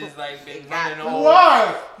 methamphetamine is just, like, been running all.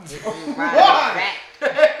 Why?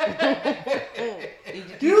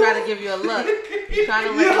 You trying to give you a look. You trying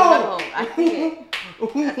to let you know. I see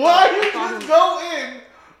it. Why you just go in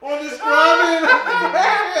on describing? You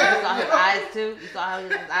saw his eyes, too? You saw how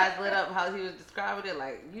his eyes lit up, how he was describing it?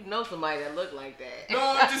 Like, you know somebody that looked like that. No,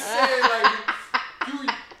 I'm just saying,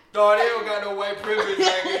 like, no, they don't got no white privilege.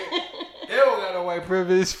 Like, they don't got no white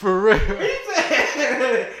privilege for real. He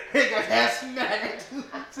said, "He got that smack."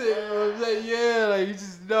 I'm like, yeah, like you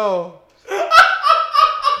just know.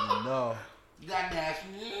 No. That nasty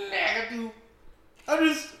nigga, dude. I'm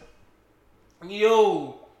just,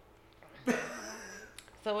 yo.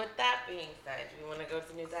 So with that being said, do we want to go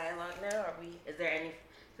to new dialogue now? Is there any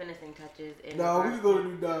finishing touches in No, we can go to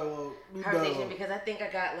new dialogue. Conversation, because I think I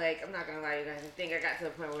got like, I'm not gonna lie, you guys. I think I got to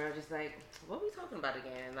the point where I was just like, what are we talking about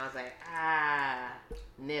again? And I was like,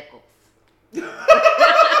 Nichols.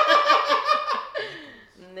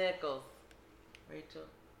 Nichols. Rachel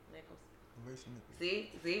Nichols. See,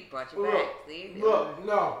 brought you back. See, look,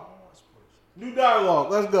 no. New dialogue.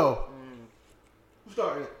 Let's go. Who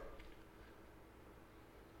started it?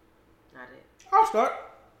 Not it. I'll start.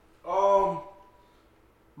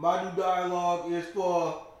 My new dialogue is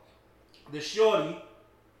for the shorty.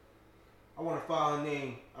 I want to find her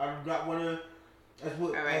name. I got one of. That's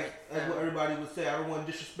what what everybody would say. I don't want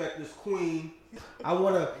to disrespect this queen. I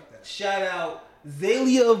want to shout out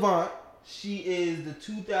Zalia Avant. She is the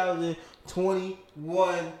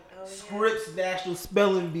 2021 Scripps National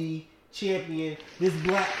Spelling Bee champion. This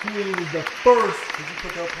black queen is the first. Did you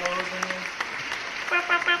put that applause in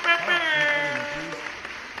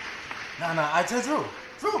there? Nah, I tell you.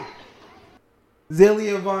 True.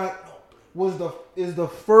 Zalia Avant is the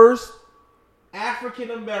first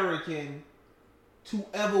African American to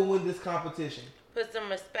ever win this competition. Put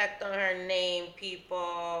some respect on her name,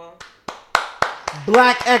 people.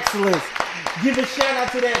 Black excellence. Give a shout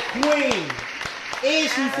out to that queen. And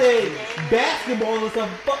she said basketball and stuff.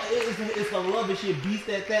 It's a love and she a beast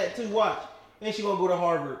at that too. Watch. And she gonna go to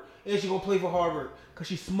Harvard. And she gonna play for Harvard. Cause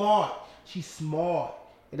she's smart. She's smart.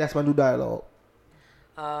 And that's my new dialogue.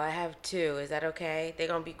 I have two. Is that okay? They're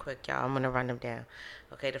gonna be quick, y'all. I'm gonna run them down.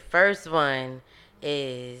 Okay, the first one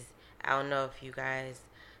is, I don't know if you guys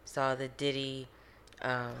saw the Diddy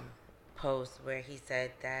post where he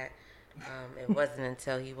said that it wasn't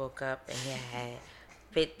until he woke up and he had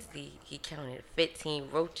he counted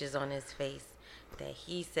 15 roaches on his face that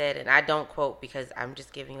he said, and I don't quote because I'm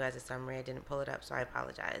just giving you as a summary. I didn't pull it up, so I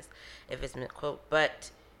apologize if it's misquote.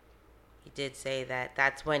 But he did say that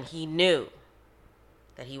that's when he knew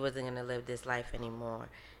that he wasn't going to live this life anymore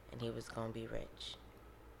and he was going to be rich.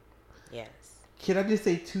 Yes. Can I just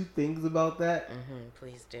say two things about that?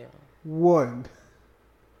 Please do. One,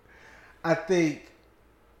 I think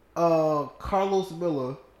Carlos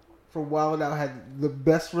Miller from Wild 'N Out had the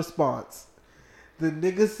best response. The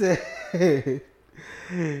nigga said,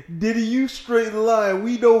 Diddy, you straight line.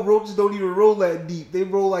 We know roaches don't even roll that deep. They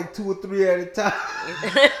roll like 2 or 3 at a time.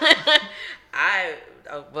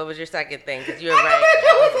 What was your second thing? Because you were right.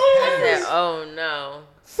 I said, oh no.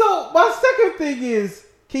 So my second thing is,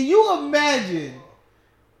 can you imagine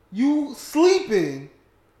you sleeping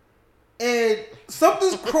and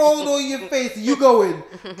something's crawling on your face and you going,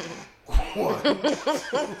 what?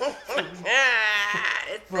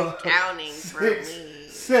 It's accounting for me.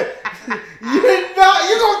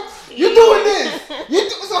 You're doing this.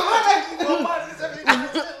 So how that?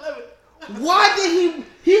 Why did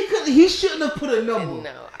he shouldn't have put a number.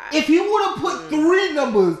 No. If he would have put 3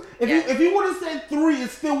 numbers, if he would have said 3, it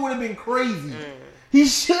still would have been crazy. He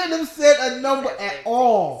shouldn't have said a number at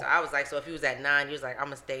all. So I was like, so if he was at 9, he was like, I'm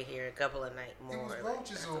gonna stay here a couple of nights more. It was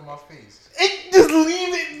roaches on my face. Just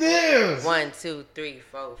leave it there. 1, 2, 3,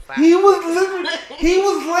 4, 5. He was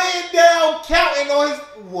laying down counting on his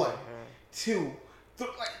 1, 2, 3.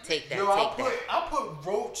 Take that. Yo, take I put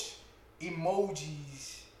roach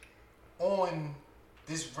emojis on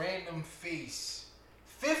this random face.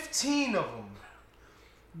 15 of them.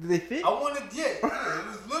 Did they fit? I wanted, it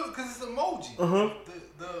was little because it's emoji. Okay.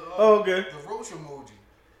 The roach emoji.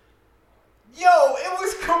 Yo, it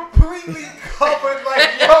was completely covered.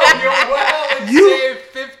 Like, you said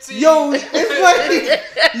 15. Yo, it's like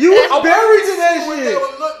you was buried in that what shit. They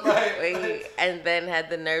would look like. Wait, and then had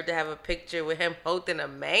the nerve to have a picture with him holding a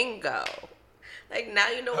mango. Like, now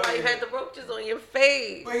you know why you had the roaches on your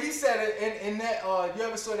face. But he said it in that. You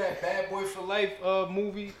ever saw that Bad Boy for Life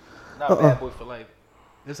movie? Not Bad Boy for Life.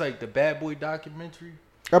 It's like the Bad Boy documentary.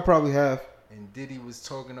 I probably have. And Diddy was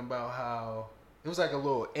talking about how it was like a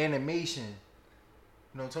little animation.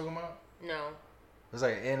 You know what I'm talking about? No. It was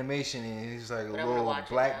like an animation, and he's like a But little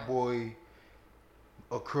black boy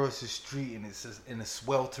across the street, and it's just in a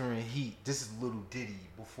sweltering heat. This is little Diddy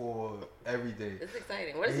before everything. It's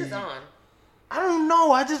exciting. What is this on? I don't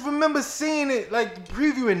know. I just remember seeing it like the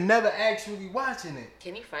preview and never actually watching it.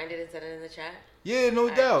 Can you find it and send it in the chat? Yeah, no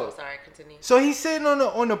doubt. Oh, sorry, continue. So he's sitting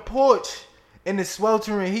on the porch in the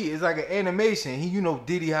sweltering heat. It's like an animation. He,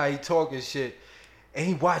 Diddy how he talk and shit, and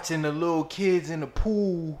he watching the little kids in the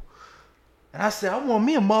pool. And I said, I want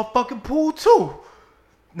me a motherfucking pool too.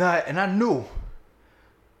 Nah, and I knew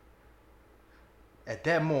at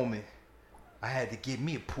that moment, I had to get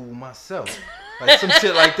me a pool myself. Like some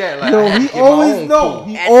shit like that. Like, Yo, he always know.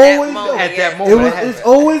 He always know. At that moment, it's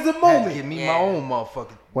always a I had to moment. get me my own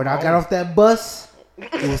motherfucker. When I got off that bus,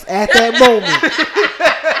 it was at that moment.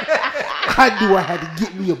 I knew I had to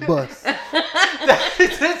get me a bus. He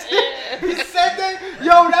said that?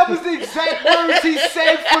 Yo, that was the exact words he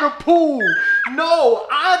said for the pool. No,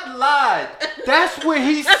 I lied. That's what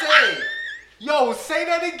he said. Yo, say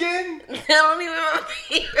that again. I don't even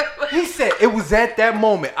remember. He said it was at that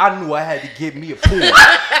moment I knew I had to get me a pool.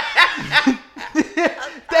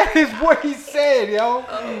 That is what he said, yo.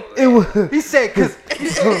 It was. He said because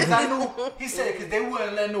I knew. He said because they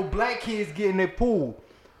wouldn't let no black kids get in their pool,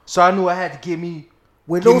 so I knew I had to get me.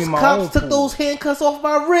 When give those me my cops own took pool. those handcuffs off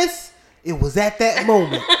my wrists, it was at that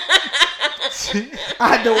moment.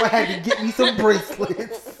 I know I had to get me some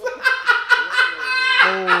bracelets.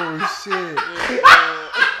 Oh shit.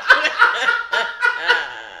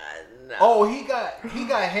 No. Oh, he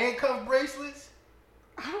got handcuff bracelets.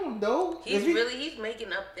 I don't know. He's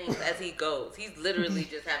making up things as he goes. He's literally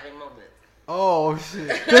just having moments. Oh shit.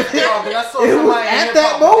 I saw somebody at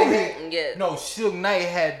that moment. Yeah. No, Suge Knight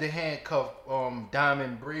had the handcuff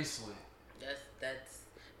diamond bracelet. That's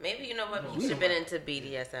maybe you know what? He should have been into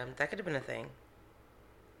BDSM. That could have been a thing.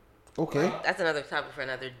 Okay. That's another topic for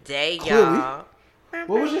another day, Clearly. y'all.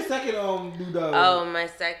 What was your second dude? Oh, my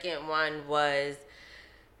second one was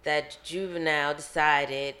that Juvenile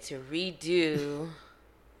decided to redo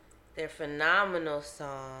their phenomenal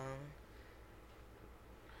song,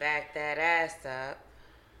 Back That Ass Up.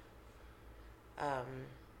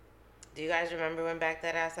 Do you guys remember when Back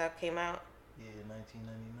That Ass Up came out? Yeah,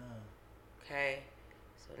 1999. Okay.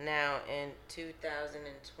 So now in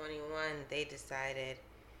 2021, they decided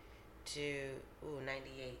to,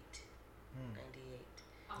 98. 98.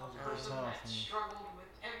 I'm a person that struggled with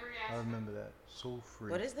every I aspect. remember that. So free.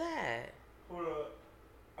 What is that? Hold up.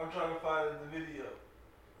 I'm trying to find the video.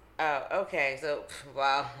 Oh, okay. So,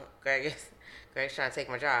 wow, Greg's trying to take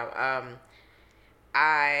my job.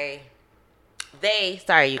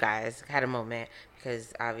 Sorry, you guys, had a moment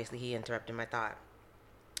because obviously he interrupted my thought.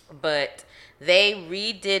 But they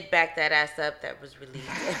redid Back That Ass Up that was released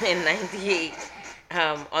in 98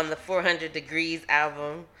 on the 400 Degrees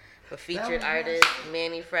album with featured artists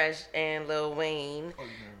Manny Fresh and Lil Wayne.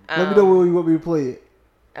 Let me know when you want me to play it.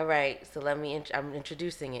 All right, so I'm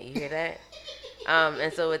introducing it. You hear that?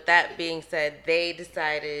 And so with that being said, they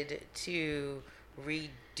decided to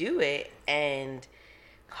redo it and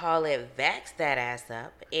call it Vax That Ass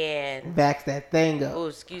Up. And Vax that thing up. oh,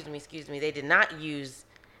 excuse me. They did not use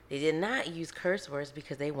curse words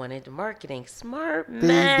because they wanted marketing. Smart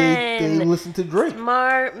men. They listen to Drake.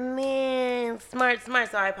 Smart men. Smart.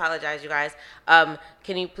 So I apologize, you guys.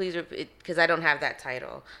 Can you please repeat? Because I don't have that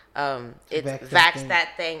title. It's Vax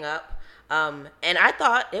That Thing Up. And I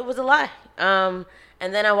thought it was a lie. And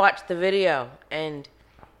then I watched the video. And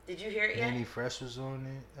did you hear it yet? Manny Fresh was on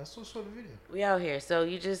it. That's what saw the video. We out here. So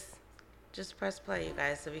you just press play, you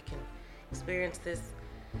guys, so we can experience this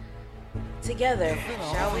together,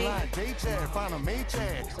 shall we?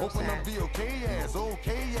 So sad.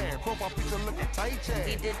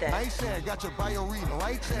 He did that. Got your bio reading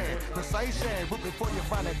right chat. Precise chat. But before you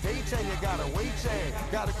find a day chat, you gotta wait chat.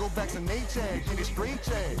 Gotta go vaccinate chat. Get it straight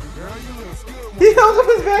chat. Girl, you look good. He held up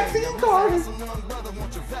his vaccine card.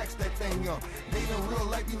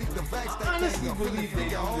 I honestly believe they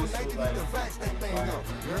do this shit like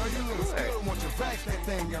girl, you look good. Want you vax that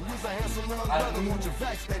thing up. You's a handsome young brother. Want you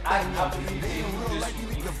vax that thing up. They don't real like you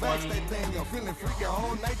need to vax that thing up. Feeling freaky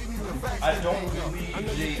all night. You need to vax that I don't thing up.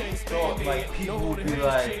 believe they thought like people would be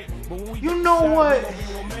like, you know what?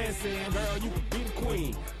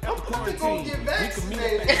 I'm probably gonna get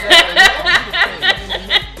vaccinated.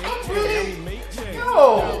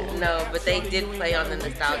 No, but they did play on the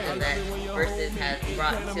nostalgia that Versus has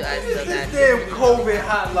brought to us. So This that damn COVID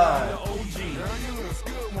hotline.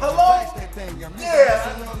 Hello?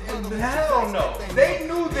 Yeah. Hell no. They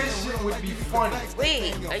knew this shit would be funny.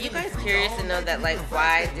 Wait, are you guys curious to know that, like,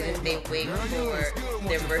 why didn't they wait for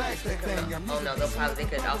their Versus to come out? Oh no, they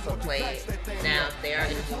could also play it now. They are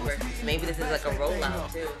going to do Versus. Maybe this is like a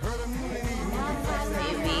rollout too.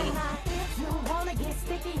 Maybe.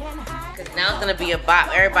 Because now it's going to be a bop.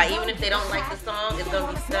 Everybody, even if they don't like the song, it's going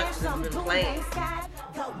to be stuck because it's been playing.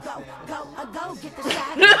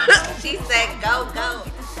 She said, go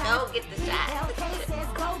get the shot.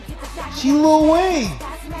 She Lil Wayne.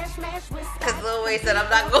 Because Lil Wayne said, I'm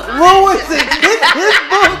not going to. Lil Wayne said, get this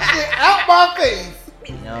bullshit out my face.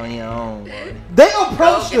 They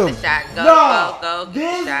approached Go him. get the shot. Go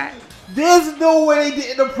get the shot. There's no way they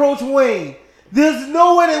didn't approach Wayne. There's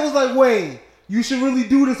no way they was like, Wayne, you should really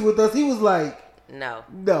do this with us. He was like, No.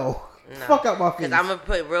 Fuck out my face. Because I'm going to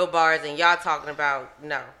put real bars and y'all talking about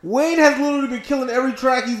no. Wayne has literally been killing every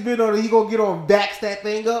track he's been on, and he gonna get on Vax that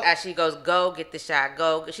thing up. As she goes, go get the shot,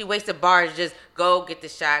 go. She wasted bars, just go get the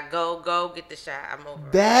shot, go get the shot. I'm over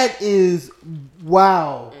it. That is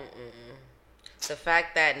wow. The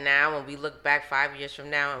fact that now when we look back 5 years from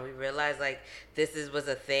now and we realize like was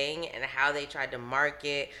a thing and how they tried to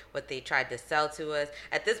market, what they tried to sell to us.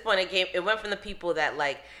 At this point it went from the people that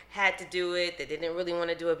like had to do it, that didn't really want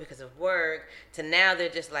to do it because of work, to now they're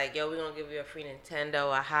just like, yo, we're gonna give you a free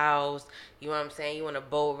Nintendo, a house, you know what I'm saying? You want a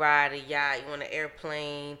boat ride, a yacht, you want an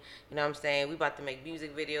airplane, you know what I'm saying? We about to make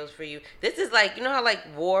music videos for you. This is like, you know how like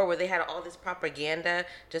war where they had all this propaganda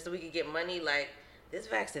just so we could get money, like this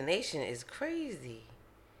vaccination is crazy.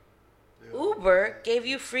 Uber gave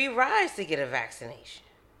you free rides to get a vaccination.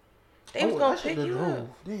 They was gonna pick you up.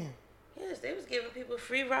 Damn. Yes, they was giving people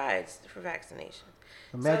free rides for vaccinations.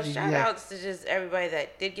 Imagine so shout outs to just everybody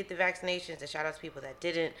that did get the vaccinations, and shout outs to people that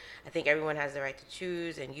didn't. I think everyone has the right to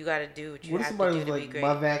choose, and you got to do what you have to do to be great.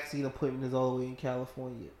 My vaccine appointment is all the way in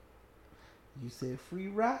California. You said free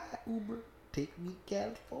ride, Uber, take me to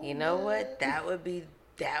California. You know what?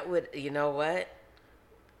 You know what?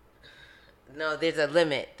 No, there's a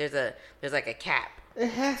limit. There's like a cap. It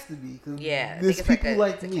has to be. Cause yeah, there's people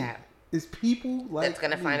like me. It's people like that's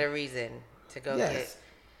gonna find a reason to go get.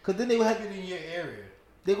 Cause then they will have it in your area.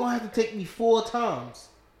 They're gonna have to take me 4 times.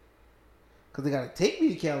 Cause they gotta take me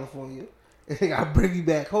to California and they gotta bring me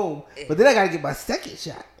back home. But then I gotta get my second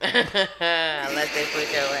shot. Unless they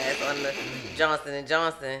put your ass on the Johnson &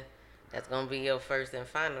 Johnson, that's gonna be your first and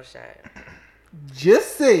final shot.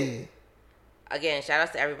 Just saying. Again, shout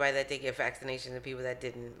out to everybody that did get vaccinations and people that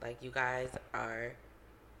didn't. Like, you guys are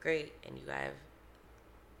great, and you guys.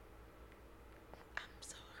 I'm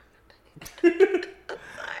so hard.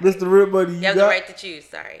 Mr. Rip Buddy, you have the right to choose.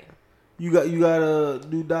 Sorry. You got a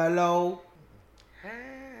new dialogue.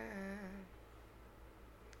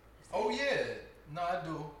 Oh yeah, no, I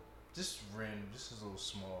do. Just random. This is a little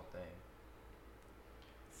small thing.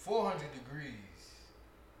 400 degrees.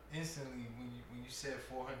 Instantly, when you said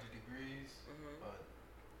 400 degrees,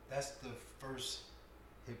 that's the first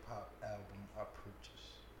hip hop album I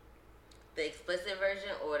purchased. The explicit version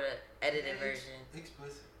or the edited version?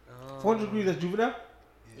 Explicit. Oh. 400 degrees, that's Juvenile?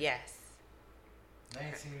 Yeah. Yes.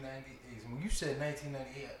 1998. When you said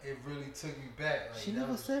 1998, it really took me back. Like, she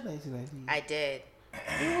never said 1998. I did.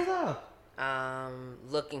 When was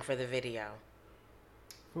that? Looking for the video.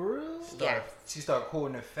 For real? She started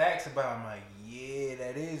quoting the facts about it. I'm like, yeah,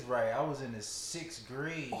 that is right. I was in the 6th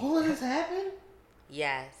grade. All of this happened?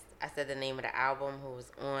 Yes. I said the name of the album, who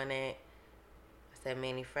was on it. I said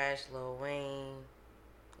Manny Fresh, Lil Wayne.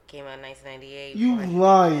 It came out in 1998. You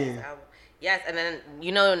lying. Yes, and then,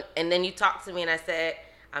 you know, and then you talked to me and I said,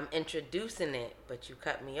 I'm introducing it, but you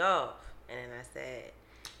cut me off. And then I said,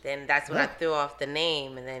 then that's when I threw off the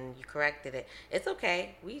name, and then you corrected it. It's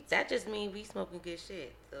okay. That just means we smoking good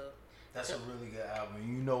shit. So that's a really good album.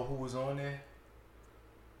 You know who was on there?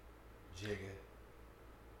 Jigga.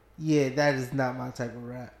 Yeah, that is not my type of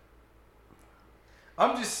rap.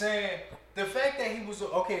 I'm just saying, the fact that he was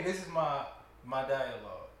okay. This is my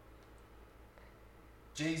dialogue.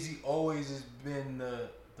 Jay-Z always has been the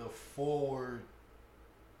forward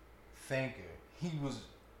thinker.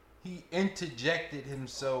 He interjected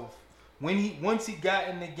himself once he got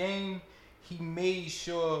in the game. He made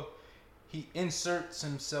sure he inserts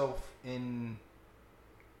himself in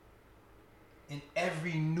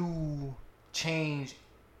every new change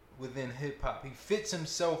within hip hop. He fits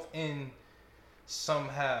himself in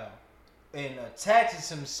somehow and attaches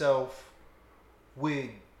himself with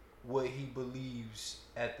what he believes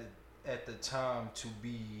at the time to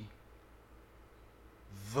be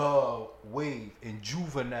the wave. And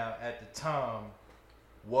Juvenile at the time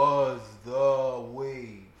was the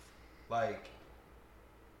wave. Like,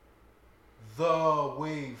 the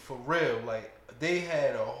wave for real. Like, they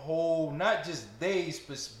had a whole, not just they,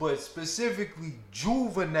 but specifically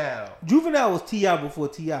Juvenile. Juvenile was T.I. before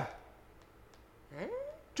T.I.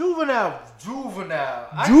 Juvenile. Juvenile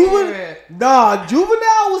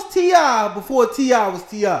was T.I. before T.I. was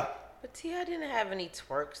T.I. But T.I. didn't have any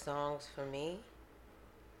twerk songs for me.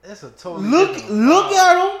 That's a totally look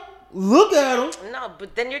at him. Look at him. No,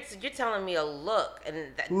 but then you're telling me a look,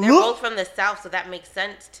 and they're both from the South, so that makes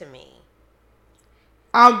sense to me.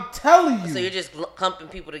 I'm telling you. So you're just clumping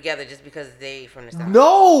people together just because they from the South?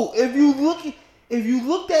 No, if you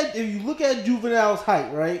look at Juvenile's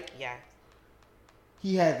height, right? Yeah.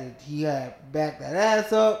 He had back that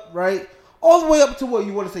ass up, right? All the way up to what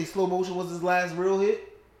you want to say Slow Motion was his last real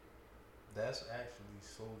hit. That's actually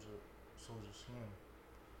Soldier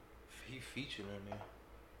He featured in there.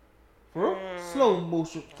 For real? Slow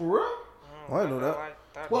motion. For real? Oh, I didn't know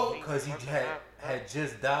that. Well, because he had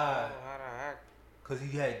just died.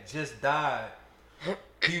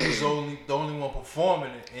 He was the only one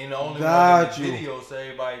performing it, and the only one in the video, so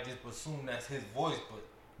everybody just assumed that's his voice. But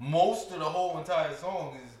most of the whole entire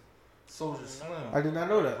song is Soulja Slim. I did not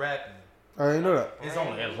know that. Rapping. I didn't know that. It's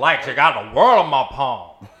like you got the world on my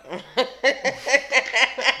palm.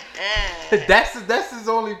 That's his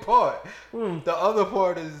only part. The other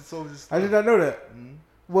part is Soulja Slim. I did not know that.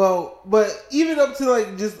 Well, but even up to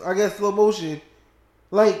like just I guess slow motion,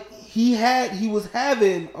 like he was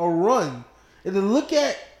having a run, and then look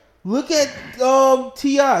at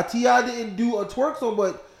T.I. T.I. didn't do a twerk song,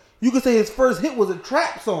 but you could say his first hit was a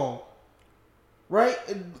trap song, right?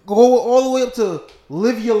 And go all the way up to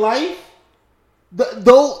Live Your Life.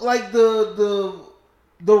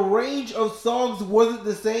 The range of songs wasn't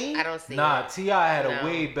the same. I don't see. Nah, T.I. had a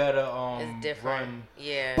way better it's different. run.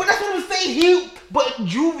 Yeah. But that's what I'm saying. You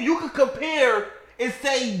could compare and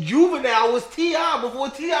say Juvenile was T.I. before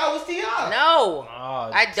T.I. was T.I. No,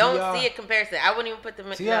 I don't see a comparison. I wouldn't even put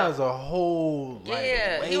them in. T.I. is a whole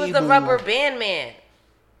he was the rubber band man.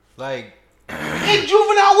 Like, and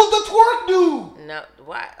Juvenile was the twerk dude. No,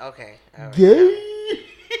 why? Okay. Right. Gay.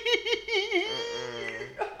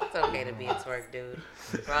 It's okay to be a twerk dude.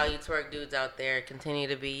 For all you twerk dudes out there, continue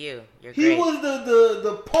to be you. You're great. He was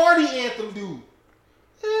the party anthem dude.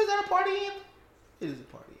 Is that a party anthem? It is a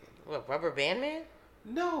party anthem. What, Rubber Band Man?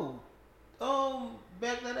 No.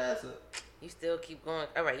 Back that ass up. You still keep going.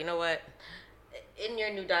 All right, you know what? In your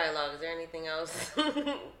new dialogue, is there anything else?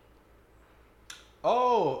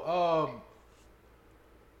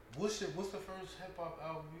 What's the first hip hop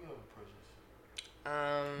album you ever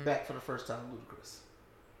purchased? Back for the first time, Ludacris.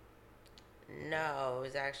 No,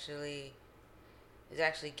 it's actually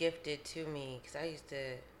gifted to me because I used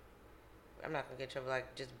to. I'm not gonna get in trouble.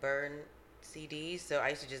 Like just burn CDs, so I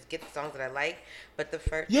used to just get the songs that I like. But the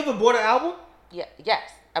first. You ever bought an album? Yeah.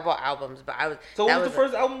 Yes, I bought albums, but I was. So what was the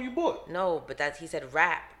first album you bought? No, but he said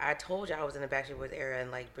rap. I told you I was in the Backstreet Boys era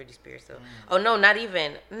and like Britney Spears. So. Oh no, not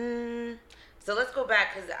even. So let's go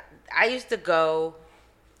back because I used to go.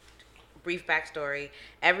 Brief backstory.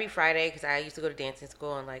 Every Friday, because I used to go to dancing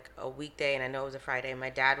school on like a weekday, and I know it was a Friday,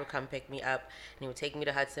 my dad would come pick me up, and he would take me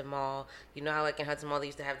to Hudson Mall. You know how like in Hudson Mall they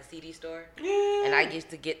used to have the CD store? Yeah. And I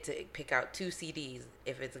used to get to pick out 2 CDs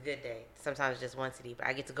if it's a good day. Sometimes just 1 CD, but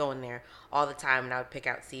I get to go in there all the time, and I would pick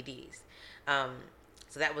out CDs.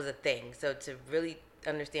 So that was a thing. So to really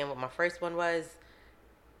understand what my first one was,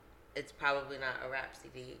 it's probably not a rap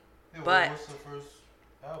CD. Yeah, but what's the first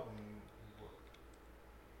album?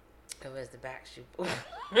 It was the Backstreet Boys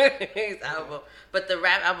album. But the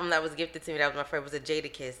rap album that was gifted to me, that was my favorite, was a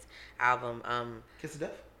Jadakiss album. Kiss of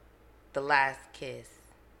Death? The Last Kiss.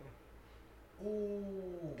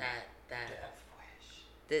 Ooh. That. Death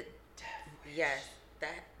Wish. Yes.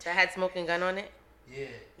 That had Smoking Gun on it? Yeah.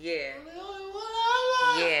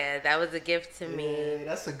 Yeah, that was a gift to me. Yeah,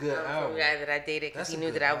 that's a good album. From a guy that I dated because he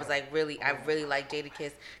knew that I was like I really liked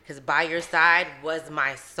Jadakiss because By Your Side was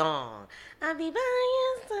my song. I'll be by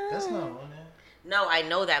your side. That's not on there. No, I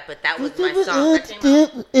know that, but that was my song.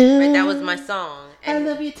 That was my song. And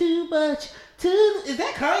I love you too much. Is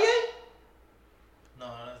that Kanye? No,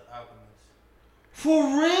 that's Alchemist. For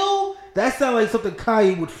real? That sounds like something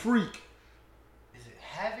Kanye would freak. Is it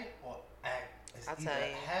Havoc or I'll tell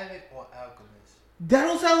you. Havoc or Alchemist? That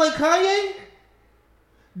don't sound like Kanye?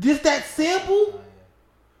 Just that sample?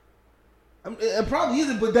 It probably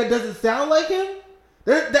isn't, but that doesn't sound like him?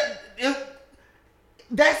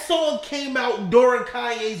 That song came out during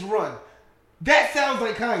Kanye's run. That sounds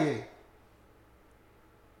like Kanye.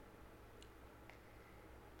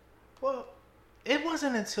 Well, it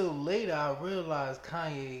wasn't until later I realized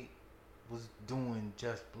Kanye was doing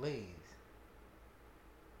Just Blaze.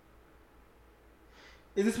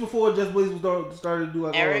 Is this before Just Blaze was started to do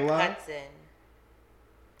like Eric all the line? Hudson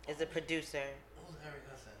is a producer. Who's Eric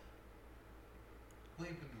Hudson? Who he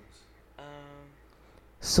produced?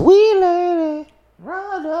 Sweet lady,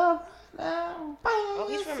 run up now. Oh,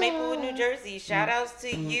 he's from Maplewood, New Jersey. Shout outs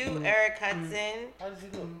to you, Eric Hudson. How does he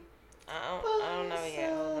look? I don't know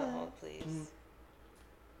yet. Hold please.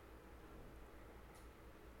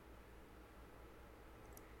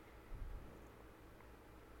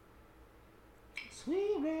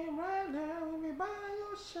 Sweet man, right now, let me buy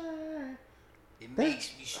your shirt. It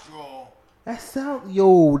makes me strong. That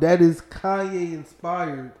that is Kanye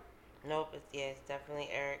inspired. Nope, it's definitely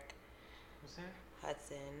Eric What's that?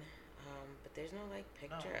 Hudson. But there's no like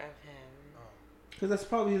picture of him. Because that's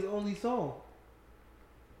probably his only song.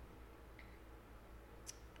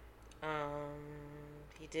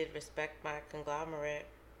 He did Respect My Conglomerate.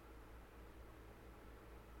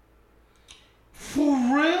 For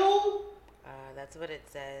real? That's what it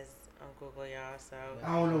says on Google, y'all. So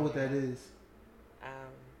I don't know what that is. um,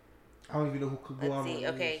 I don't even know who Conglomerate let's see.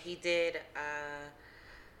 Okay, is. he did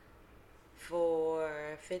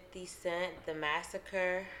for 50 Cent, The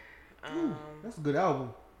Massacre. That's a good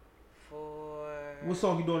album. For What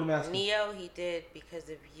song you doing the Massacre? Neo, he did Because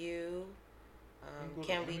of You.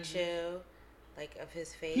 Can We Chill? Like, of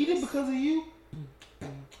his face. He did Because of You?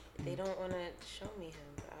 They don't want to show me him.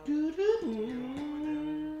 But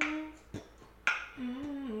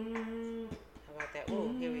how about that?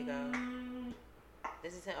 Oh, here we go.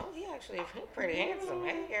 This is him. Oh, he actually pretty handsome.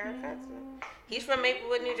 Hey, Eric Hudson. He's from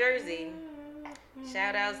Maplewood, New Jersey.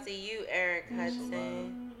 Shout outs to you, Eric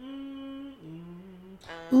Hudson.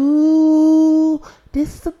 Ooh, there's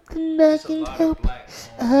something I can help.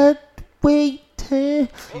 I'd wait till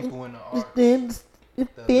People in the arts. the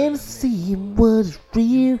fantasy was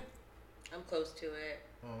real. I'm close to it.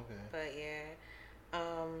 Oh, okay. But yeah.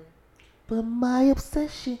 But my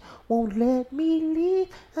obsession won't let me leave.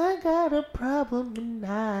 I got a problem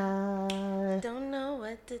tonight. Don't know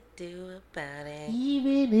what to do about it.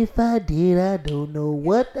 Even if I did, I don't know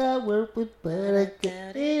what I work with, but I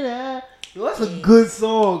got it out. Yo, that's a good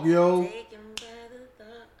song, yo. Taken by the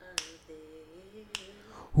thought of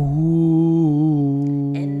it.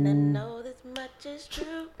 Ooh. And I know this much is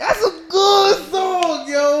true. That's a good song,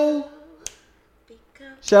 yo.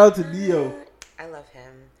 Shout out to Neo. I love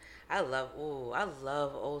him. I love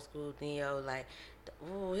old school Neo. Like,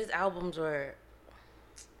 his albums were.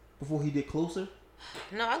 Before he did Closer?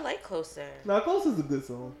 No, I like Closer. Nah, Closer's a good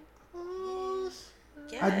song.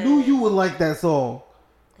 Yes. I knew you would like that song.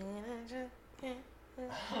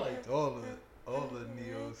 I liked all the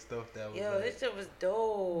Neo stuff that was. Yo, like, this shit was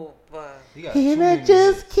dope. he got And too I many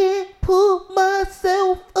just hits. can't pull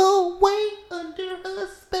myself away under her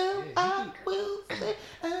spell. Yeah, I will say,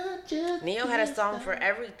 I just Neo had a can't song stop. for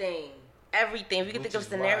everything. Everything. If you could Which think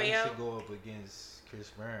of is why he scenario. should go up against Chris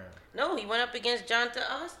Brown. No, he went up against Jonta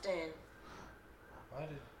Austin. Why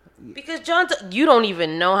did? Because you don't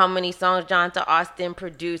even know how many songs Jonta Austin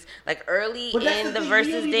produced. Like early But that's in the thing,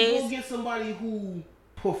 versus you need to days. go get somebody who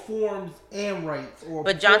performs and writes.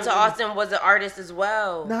 But Jonta Austin was an artist as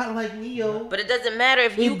well. Not like Neo. But it doesn't matter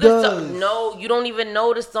if It you could. does. No, you don't even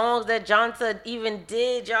know the songs that Jonta even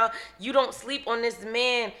did, y'all. You don't sleep on this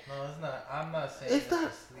man. No, it's not. I'm not saying It's it's not-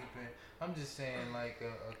 not sleeping. I'm just saying like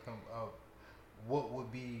what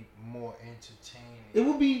would be more entertaining. It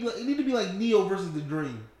would be. It need to be like Neo versus The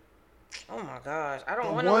Dream. Oh my gosh, I don't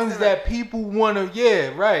The want to. ones that people want to, yeah,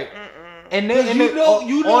 right. And Cause then you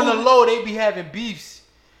know- on the low, they be having beefs.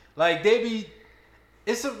 Like they be,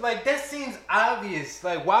 like that seems obvious.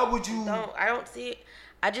 Like why would you? I don't see it.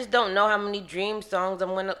 I just don't know how many Dream songs I'm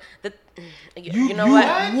gonna. You know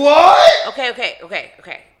what? What?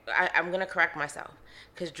 Okay. I'm gonna correct myself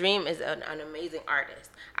because Dream is an amazing artist.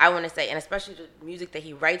 I want to say, and especially the music that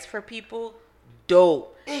he writes for people,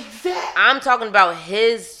 dope. Exactly. I'm talking about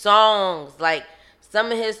his songs, like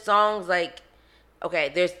some of his songs, like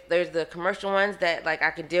okay, there's the commercial ones that like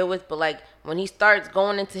I can deal with, but like when he starts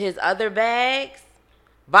going into his other bags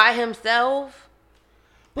by himself.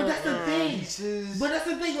 But that's the thing. Pieces. But that's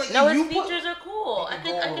the thing. Like, No, if his you put, features are cool. I Go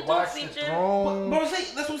could do a watch the feature. Throne. but I'm saying,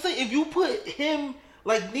 that's what I'm saying. If you put him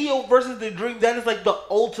like Neo versus The Dream, that is like the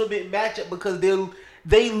ultimate matchup because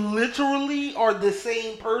they literally are the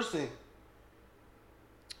same person.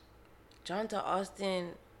 Jonta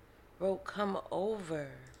Austin wrote "Come Over."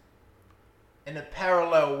 In a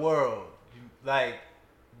parallel world, like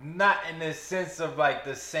not in the sense of like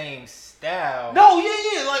the same style. No,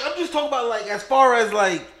 yeah. Like I'm just talking about like as far as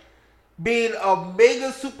like being a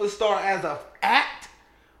mega superstar as a act,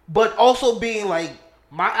 but also being like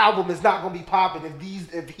my album is not gonna be popping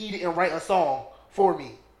if he didn't write a song for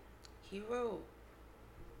me. He wrote.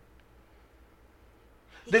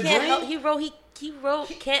 He The can't Dream? help. He wrote.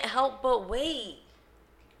 Can't help but wait.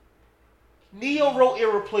 Neo wrote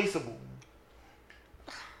Irreplaceable.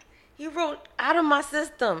 He wrote "Out of My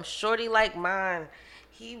System," "Shorty Like Mine."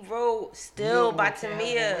 He wrote "Still" Neo by wrote Can't Help But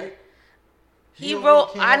Tamia. Wait. He Neo wrote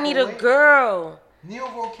Can't "I Help Need But a Wait. Girl." Neo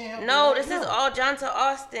wrote Can't Help No, But Wait. this is all Jonta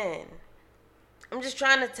Austin. I'm just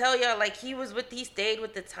trying to tell y'all, like he stayed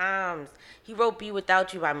with the times. He wrote "Be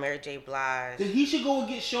Without You" by Mary J. Blige. Then he should go and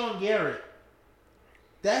get Sean Garrett.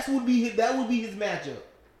 That would be his matchup.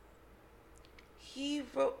 He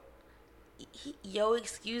wrote. Yo,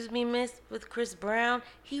 excuse me, miss, with Chris Brown.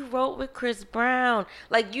 He wrote with Chris Brown.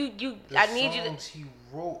 Like you. The I need you to. songs he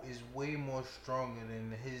wrote is way more stronger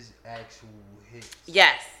than his actual hits.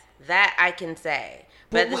 Yes. That I can say.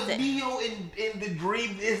 But the with sa- Neo in the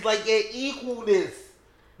Dream, it's like an equalness.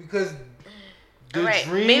 Because the right.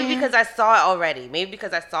 dream. Maybe because I saw it already. Maybe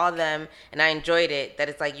because I saw them and I enjoyed it. That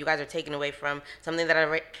it's like you guys are taking away from something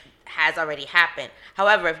that has already happened.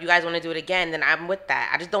 However, if you guys want to do it again, then I'm with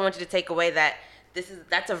that. I just don't want you to take away that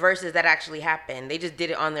that's a versus that actually happened. They just did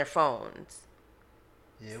it on their phones.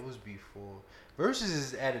 Yeah, it was before. Versus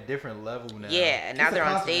is at a different level now. Yeah, now It's they're a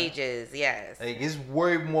on concert. stages. Yes. Like, it's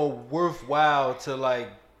way more worthwhile to, like,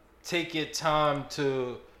 take your time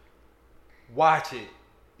to watch it.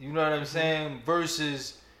 You know what I'm saying?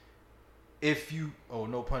 Versus if you, oh,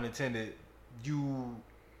 no pun intended, you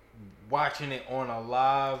watching it on a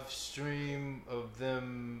live stream of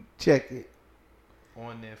them Check it.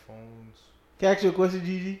 on their phones. Can I ask you a question,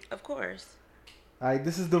 Gigi? Of course. All right,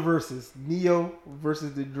 this is the versus Neo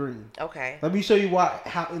versus the Dream. Okay. Let me show you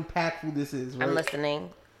how impactful this is. Right? I'm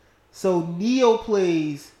listening. So Neo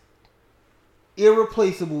plays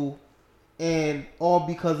Irreplaceable and All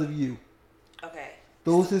Because of You. Okay.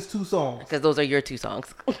 Those his two songs. Because those are your two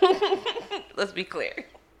songs. Let's be clear.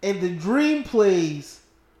 And the Dream plays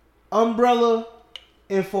Umbrella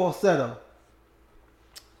and Falsetto.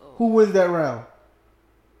 Who wins that round?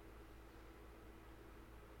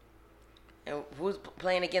 And who's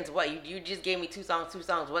playing against what? You just gave me two songs.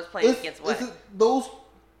 What's playing against what? Those.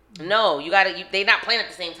 No, they not playing at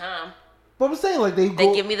the same time. But I'm saying like They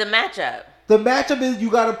give me the matchup. The matchup is you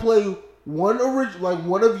gotta play one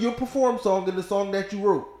of your performed song and the song that you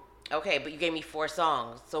wrote. Okay, but you gave me 4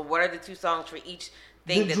 songs. So what are the 2 songs for each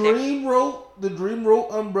thing? The Dream wrote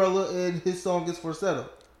Umbrella and his song is Falsetto.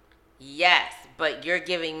 Yes, but you're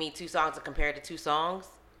giving me 2 songs to compare to 2 songs.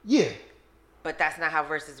 Yeah. But that's not how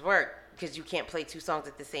verses work because you can't play 2 songs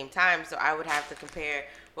at the same time. So I would have to compare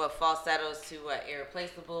what Falsettos to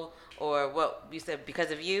Irreplaceable or what you said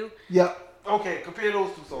Because of You. Yep. Okay, compare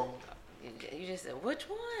those 2 songs. You just said which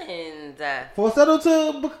ones? Falsetto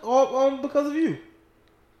to Because of You.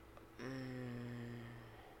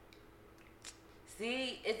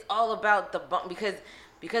 See, it's all about the bump because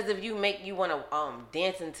if you make you want to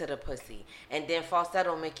dance into the pussy, and then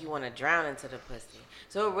falsetto make you want to drown into the pussy.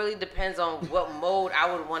 So it really depends on what mode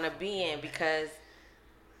I would want to be in because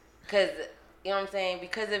you know what I'm saying.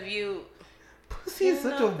 Because of you, Pussy is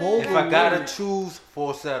such a vulgar. If I gotta word. choose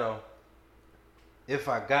Falsetto. If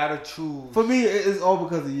I gotta choose. For me, it's all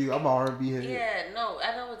because of you. I'm an R&B head. yeah, no,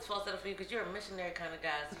 I know it's falsetto for you because you're a missionary kind of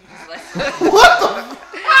guy. So you just like What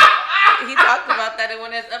the? he talked about that in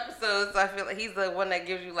one of his episodes. So I feel like he's the one that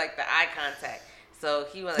gives you like the eye contact. So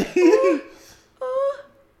he was like, ooh,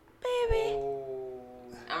 baby.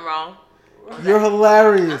 I'm wrong. You're I'm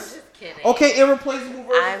hilarious. just kidding. Okay, Irreplaceable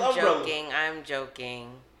versus I'm Umbrella. I'm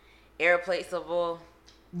joking. Irreplaceable.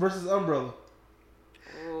 Versus Umbrella.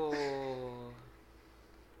 Ooh.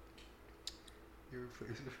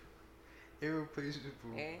 Irreplaceable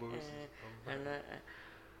versus I'm not,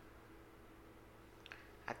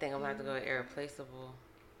 I think I'm gonna have to go with Irreplaceable.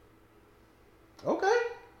 Okay.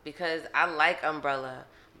 Because I like Umbrella,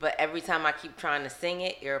 but every time I keep trying to sing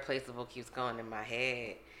it, Irreplaceable keeps going in my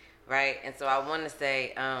head. Right? And so I want to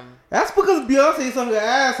say, That's because Beyonce sung her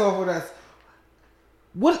ass off of that.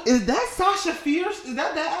 What is that? Sasha Fierce? Is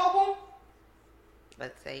that album?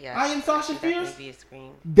 let's say, yes. I Am Sasha Definitely Fierce? be a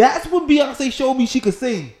scream. That's when Beyonce showed me she could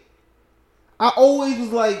sing. I always was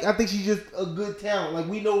like, I think she's just a good talent. Like,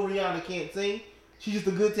 we know Rihanna can't sing. She's just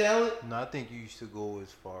a good talent. No, I think you used to go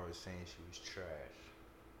as far as saying she was trash.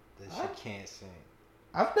 That she can't sing.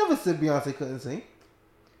 I've never said Beyonce couldn't sing.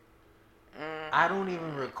 I don't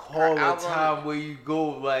even recall Her a album- time where you go,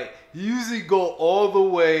 like, you usually go all the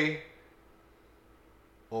way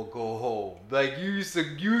or go home. Like, you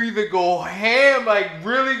either go ham, like,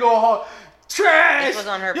 really go hard. Trash! This was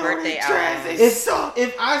on her Yo, birthday they trash, album. they suck.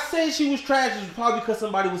 If I say she was trash, it's probably because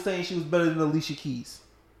somebody was saying she was better than Alicia Keys.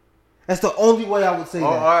 That's the only way I would say Oh,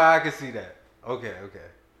 that. all right, I can see that. Okay.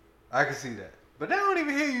 I can see that. But I don't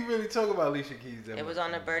even hear you really talk about Alicia Keys that It was much.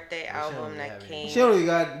 on the birthday Well, she don't album really that have any- came. She only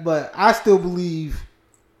got, but I still believe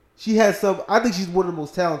she has some. I think she's one of the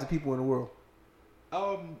most talented people in the world.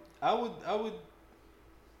 I would.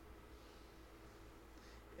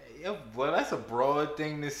 Yeah, well, that's a broad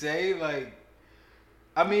thing to say. Like,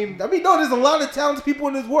 I mean, No, there's a lot of talented people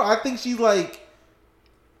in this world. I think she's like,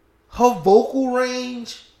 her vocal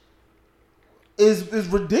range is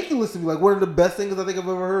ridiculous to me. Like, one of the best singers I think I've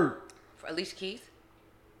ever heard. For Alicia Keys?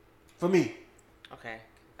 For me. Okay.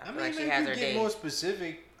 I I feel mean, like she if has you her get days. more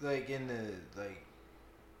specific, like in the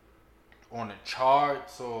on the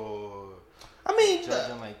charts or I mean,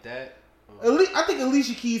 judging like that. I think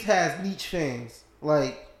Alicia Keys has niche fans.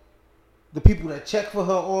 Like, the people that check for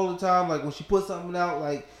her all the time. Like, when she puts something out,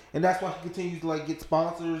 like, and that's why she continues to like get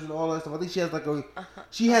sponsors and all that stuff. I think she has like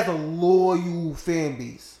she has a loyal fan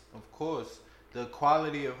base. Of course, the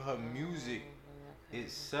quality of her music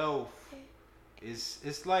itself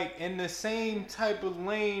it's like in the same type of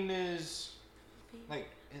lane as like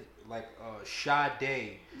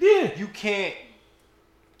Sade. Yeah, you can't.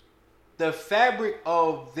 The fabric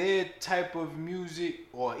of their type of music,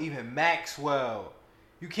 or even Maxwell,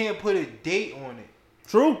 you can't put a date on it.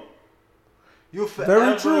 True. You'll forever,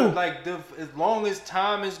 very true. Like as long as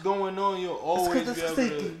time is going on, you'll always be able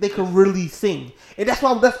to. They can really sing, and that's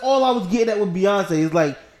all I was getting at with Beyonce. Is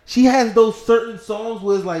like she has those certain songs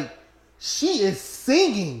where it's like she is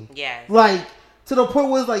singing, like to the point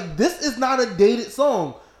where it's like this is not a dated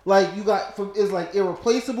song. Like you got it's like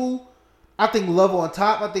Irreplaceable. I think Love on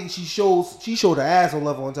Top. I think she showed her ass on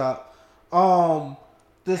Love on Top.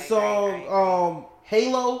 The song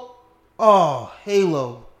Halo. Oh,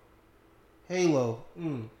 Halo.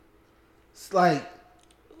 It's like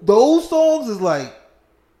those songs is like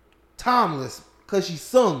timeless because she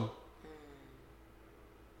sung.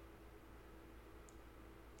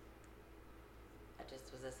 I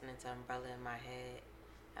just was listening to Umbrella in my head.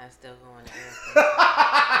 I'm still going to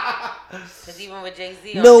because even with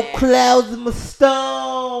Jay-Z on No there, clouds in my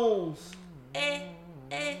stones.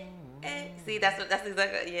 See, that's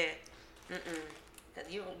exactly, yeah.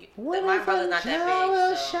 Cause my brother's not that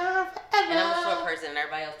big, so. And I'm a short person, and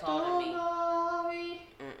everybody else taller than me.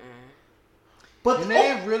 But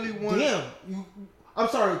they really want. Damn, I'm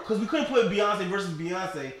sorry, because we couldn't put Beyonce versus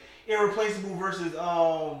Beyonce, Irreplaceable versus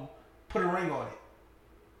Put a Ring on It.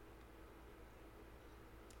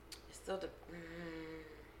 It's still the.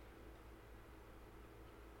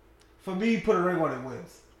 For me, Put a Ring on It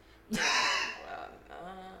wins.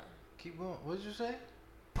 Keep going. What did you say?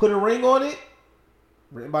 Put a Ring on It.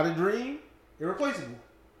 Written by The Dream. Irreplaceable.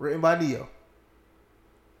 Written by Neo.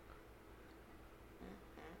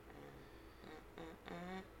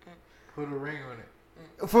 Put a ring on it.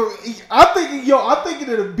 I'm thinking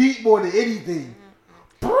of the beat more than anything.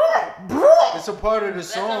 It's a part of the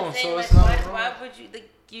song, so it's like, not wrong. why would you like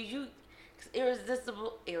you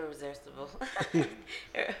irresistible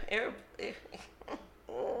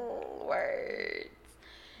words.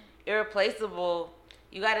 Irreplaceable.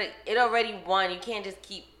 You gotta. It already won. You can't just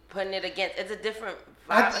keep putting it against. It's a different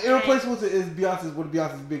vibe. Irreplaceable is Beyonce's one of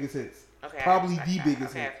Beyonce's biggest hits. Okay, probably the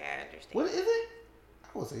biggest hit. hit. Okay, I understand. What is it? I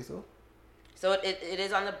would say so. So it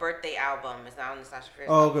is on the birthday album. It's not on the Sasha Fierce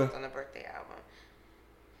album. Okay. It's on the birthday album.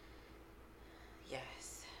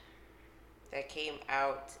 Yes. That came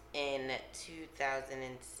out in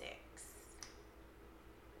 2006.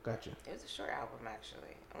 Gotcha. It was a short album,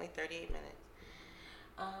 actually. Only 38 minutes.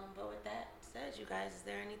 But with that said, you guys, is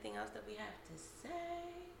there anything else that we have to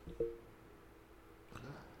say?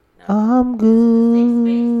 No. I'm good. This is a safe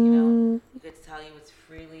space, you know. You get to tell you what's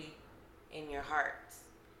freely in your hearts.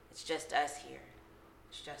 It's just us here.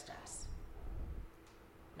 It's just us.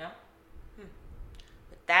 No?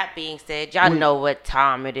 With that being said, y'all know what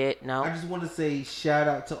time it is. No? I just want to say shout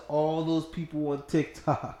out to all those people on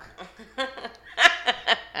TikTok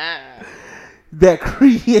that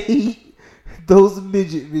create those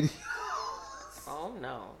midget videos. Oh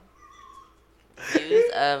no.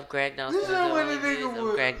 Views of Greg Nelson. This is what the nigga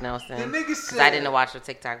would. Greg Nelson. The nigga said. I didn't watch the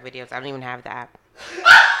TikTok videos. I don't even have the app.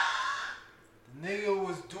 The nigga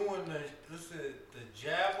was doing the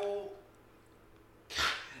jabble.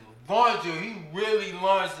 Bonjo, he really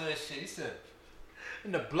launched that shit. He said,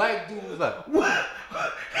 and the black dude was like, what?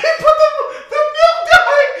 He put the milk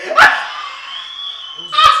guy. It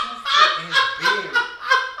was a toothpick in his beard.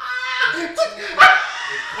 It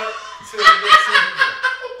cut to the next thing.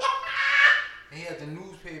 And he had the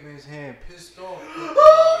newspaper in his hand, pissed off.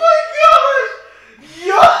 Oh my gosh!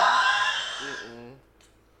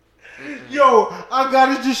 Yo, I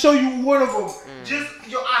gotta just show you one of them.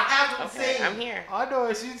 I have them saying. I'm here. I know,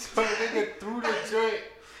 and she told nigga threw the joint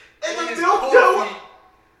And in the his milk coffee.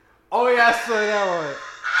 Oh yeah, I saw that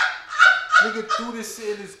one. Nigga threw this shit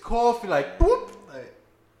in his coffee like boop. Like,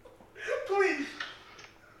 Please.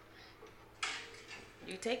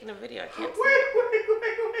 You taking a video? I can't see. Wait.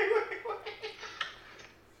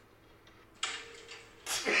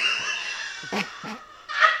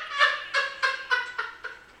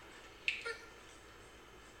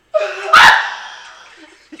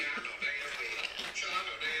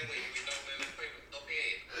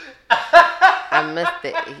 I missed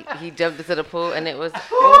it. He jumped into the pool and it was.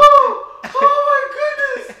 Oh my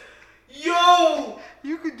goodness. Yo.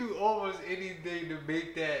 you could do almost anything to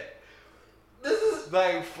make that. This is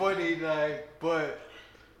like funny, like, but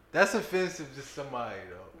that's offensive to somebody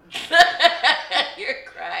though. You're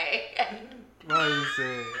crying. funny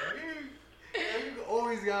saying. You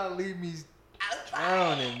always gotta leave me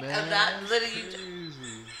drowning, man. I'm not letting you.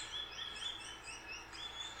 Crazy.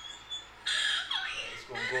 It's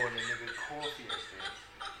gonna go in the nigga coffee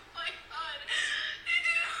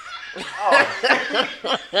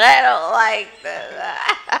I don't like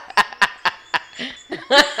that.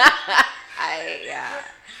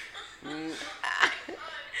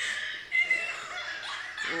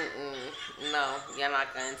 No, you're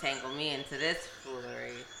not gonna entangle me into this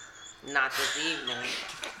foolery. Not this evening.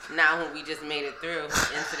 Not when we just made it through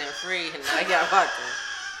incident free, and now y'all about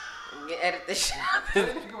to edit this shit out. This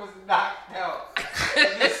nigga was knocked out.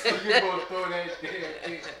 This nigga gonna throw that damn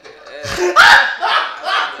thing.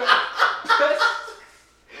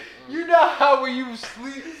 You know how when you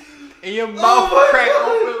sleep and your mouth crack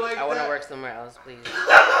open like that? I want to work somewhere else, please.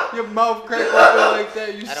 Your mouth crack open like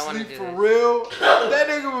that, you I don't sleep for this. real? That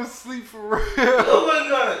nigga was sleep for real. Oh my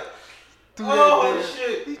god. Oh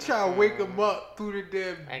shit. He trying to wake him up through the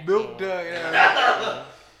damn milk dug.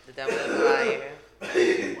 The devil is a liar.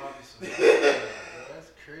 That's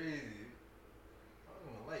crazy. I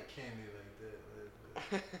don't like candy like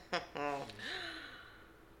that.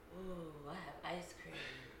 Ooh, I have ice cream.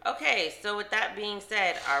 Okay, so with that being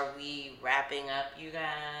said, are we wrapping up, you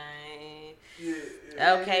guys?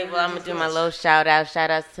 Yeah. Okay, well, I'm going to do my little shout out. Shout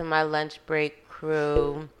outs to my lunch break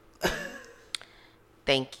crew.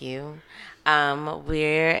 Thank you.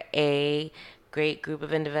 We're a great group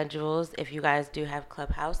of individuals. If you guys do have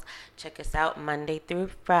Clubhouse, check us out Monday through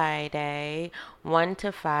Friday, 1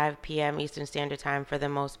 to 5 p.m. Eastern Standard Time for the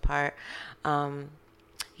most part.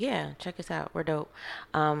 Yeah, check us out. We're dope.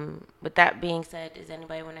 With that being said, does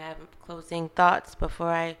anybody want to have closing thoughts before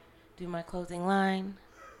I do my closing line?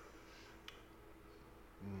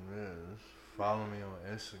 Yeah, just follow me on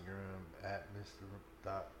Instagram at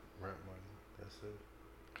Mr.Rentmoney. That's it.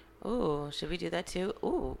 Ooh, should we do that too?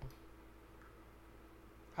 Ooh.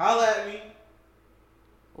 Holla at me.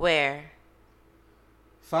 Where?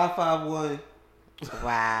 551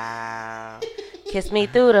 Wow. Kiss me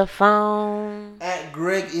through the phone. at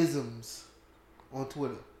Greg Isms on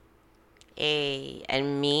Twitter. Hey,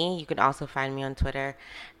 and me, you can also find me on Twitter.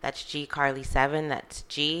 That's GCarly7. That's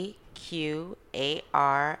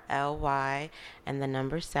GQARLY and the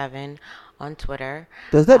number 7 on Twitter.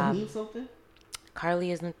 Does that mean something?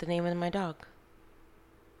 Carly isn't the name of my dog.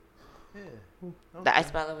 Yeah. That I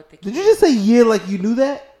spell it with the Q. Did you just say yeah like you knew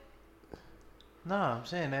that? Nah, I'm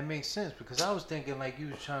saying that makes sense because I was thinking like you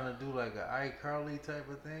was trying to do like an iCarly type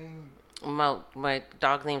of thing. My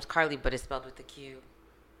dog's name's Carly, but it's spelled with the Q.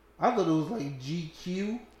 I thought it was like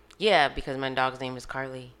GQ. Yeah, because my dog's name is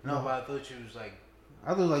Carly. No, but I thought you was like I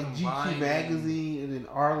thought it was like GQ combining- magazine and then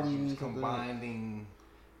Arlie means something. combining,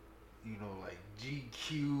 you know, like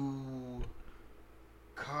GQ,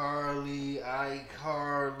 Carly,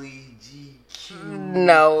 iCarly, GQ.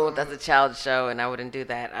 No, that's a child show, and I wouldn't do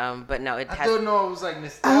that. But no, it I has. don't know. It was like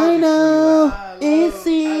nostalgic. I know, Like, it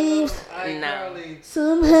seems iCarly.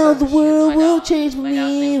 somehow the world My will dog- change for my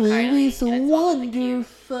dog's me name's when Kylie, we so and it's spelled with a Q.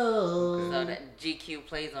 wonderful. So that GQ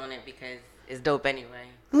plays on it because it's dope anyway.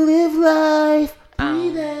 Live life, be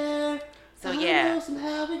Um, there. so I yeah. know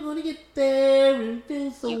somehow we're gonna get there and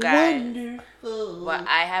feel so You guys, wonderful. What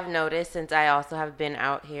I have noticed since I also have been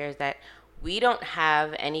out here is that we don't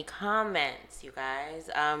have any comments, you guys.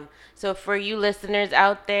 So for you listeners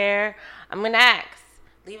out there, I'm gonna ask.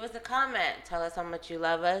 Leave us a comment. Tell us how much you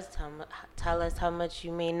love us. Tell us how much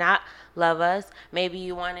you may not love us. Maybe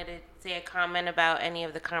you wanted to say a comment about any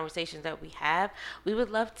of the conversations that we have. We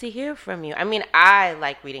would love to hear from you. I mean, I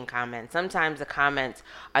like reading comments. Sometimes the comments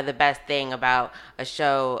are the best thing about a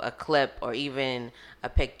show, a clip, or even a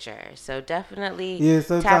picture. So definitely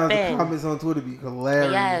sometimes tap the in. comments on Twitter be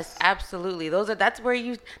hilarious. Yes, absolutely. That's where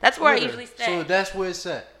I usually stay. So that's where it's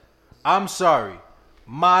at. I'm sorry.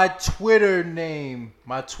 My Twitter name,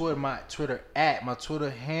 my Twitter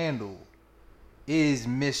handle is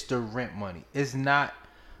Mr. Rent Money. It's not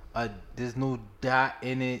there's no dot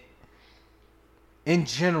in it. In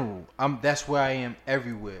general, that's where I am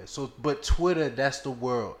everywhere. So, but Twitter, that's the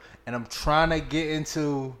world, and I'm trying to get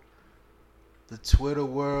into the Twitter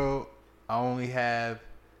world. I only have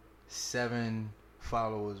 7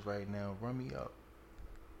 followers right now. Run me up.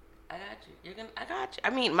 I got you. I got you. I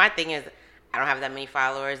mean, my thing is, I don't have that many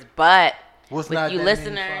followers, but What's with not you that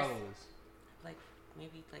listeners, many followers? like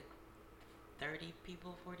maybe like 30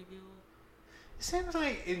 people, 40 people. It seems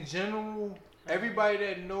like in general, everybody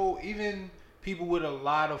that know, even people with a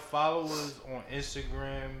lot of followers on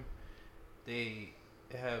Instagram, they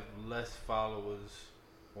have less followers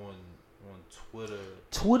on Twitter.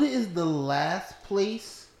 Twitter is the last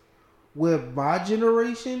place where my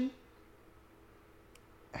generation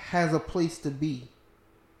has a place to be.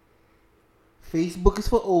 Facebook is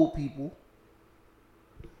for old people.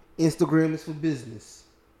 Instagram is for business.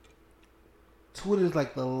 Twitter is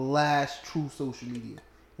like the last true social media,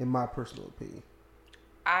 in my personal opinion.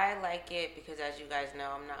 I like it because, as you guys know,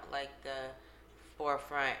 I'm not like the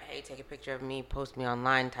forefront, hey, take a picture of me, post me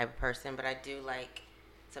online type of person, but I do like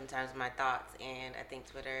sometimes my thoughts, and I think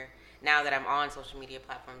Twitter, now that I'm on social media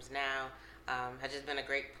platforms now, has just been a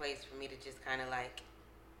great place for me to just kind of like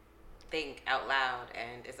think out loud,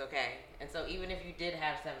 and it's okay. And so even if you did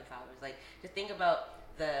have 7 followers, like just think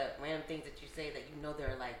about the random things that you say that you know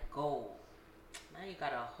they're like gold. Now you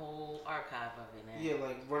got a whole archive of it now. Yeah,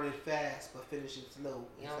 like running fast but finishing slow.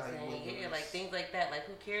 You know what I'm saying? Yeah, like things like that. Like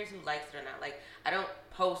who cares who likes it or not? Like I don't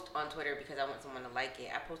post on Twitter because I want someone to like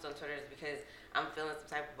it. I post on Twitter because I'm feeling some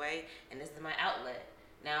type of way and this is my outlet.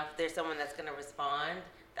 Now if there's someone that's gonna respond,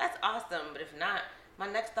 that's awesome. But if not, my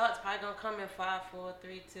next thought's probably gonna come in 5, 4,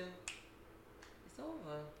 3, 2. It's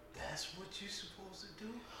over. That's what you're supposed to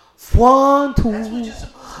do? 1, 2,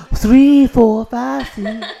 3, 4, 5,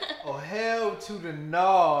 6. Oh, hell to the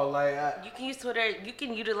no. Like, you can use Twitter. You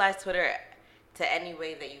can utilize Twitter to any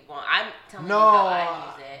way that you want. I'm telling you how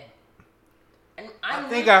I use it. And I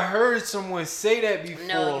think I heard someone say that before.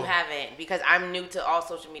 No, you haven't, because I'm new to all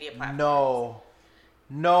social media platforms.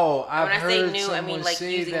 No, I've when I say heard new, someone I mean like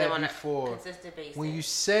say using that them on before. a consistent basis. When you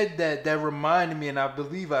said that, that reminded me, and I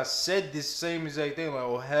believe I said this same exact thing. Like,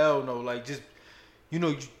 oh hell no, like just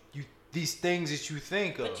you these things that you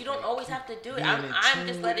think of. But you don't always have to do it. being in I'm tune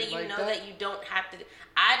just with letting it you like know that? that you don't have to.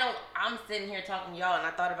 I'm sitting here talking to y'all, and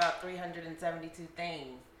I thought about 372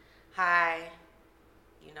 things. Hi,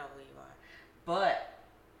 you know who you are. But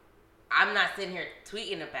I'm not sitting here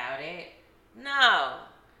tweeting about it. No.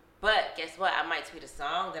 But guess what? I might tweet a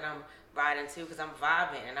song that I'm riding to because I'm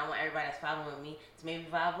vibing, and I want everybody that's following me to maybe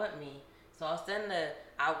vibe with me. So I'll send the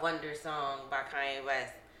I Wonder song by Kanye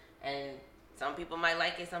West, and some people might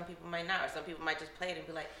like it, some people might not, or some people might just play it and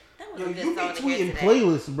be like, that was a good song to hear today. You be tweeting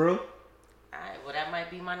playlists, bro. Alright, well that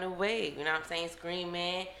might be my new wave. You know what I'm saying?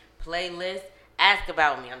 Screaming, playlist, ask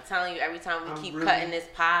about me. I'm telling you, every time we keep cutting this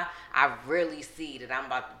pie, I really see that I'm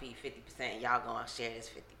about to be 50%. Y'all gonna share this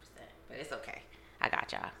 50%. But it's okay. I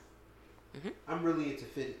got y'all. Mm-hmm. I'm really into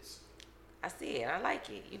fitteds. I see it. I like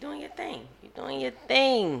it. You're doing your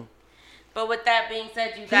thing. But with that being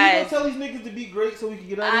said, you guys... Can you tell these niggas to be great so we can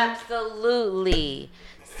get out of here? Absolutely.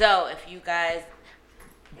 So if you guys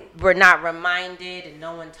were not reminded and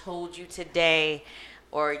no one told you today,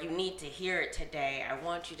 or you need to hear it today, I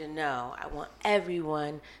want you to know, I want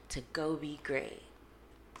everyone to go be great.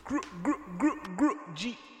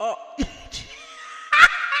 G-R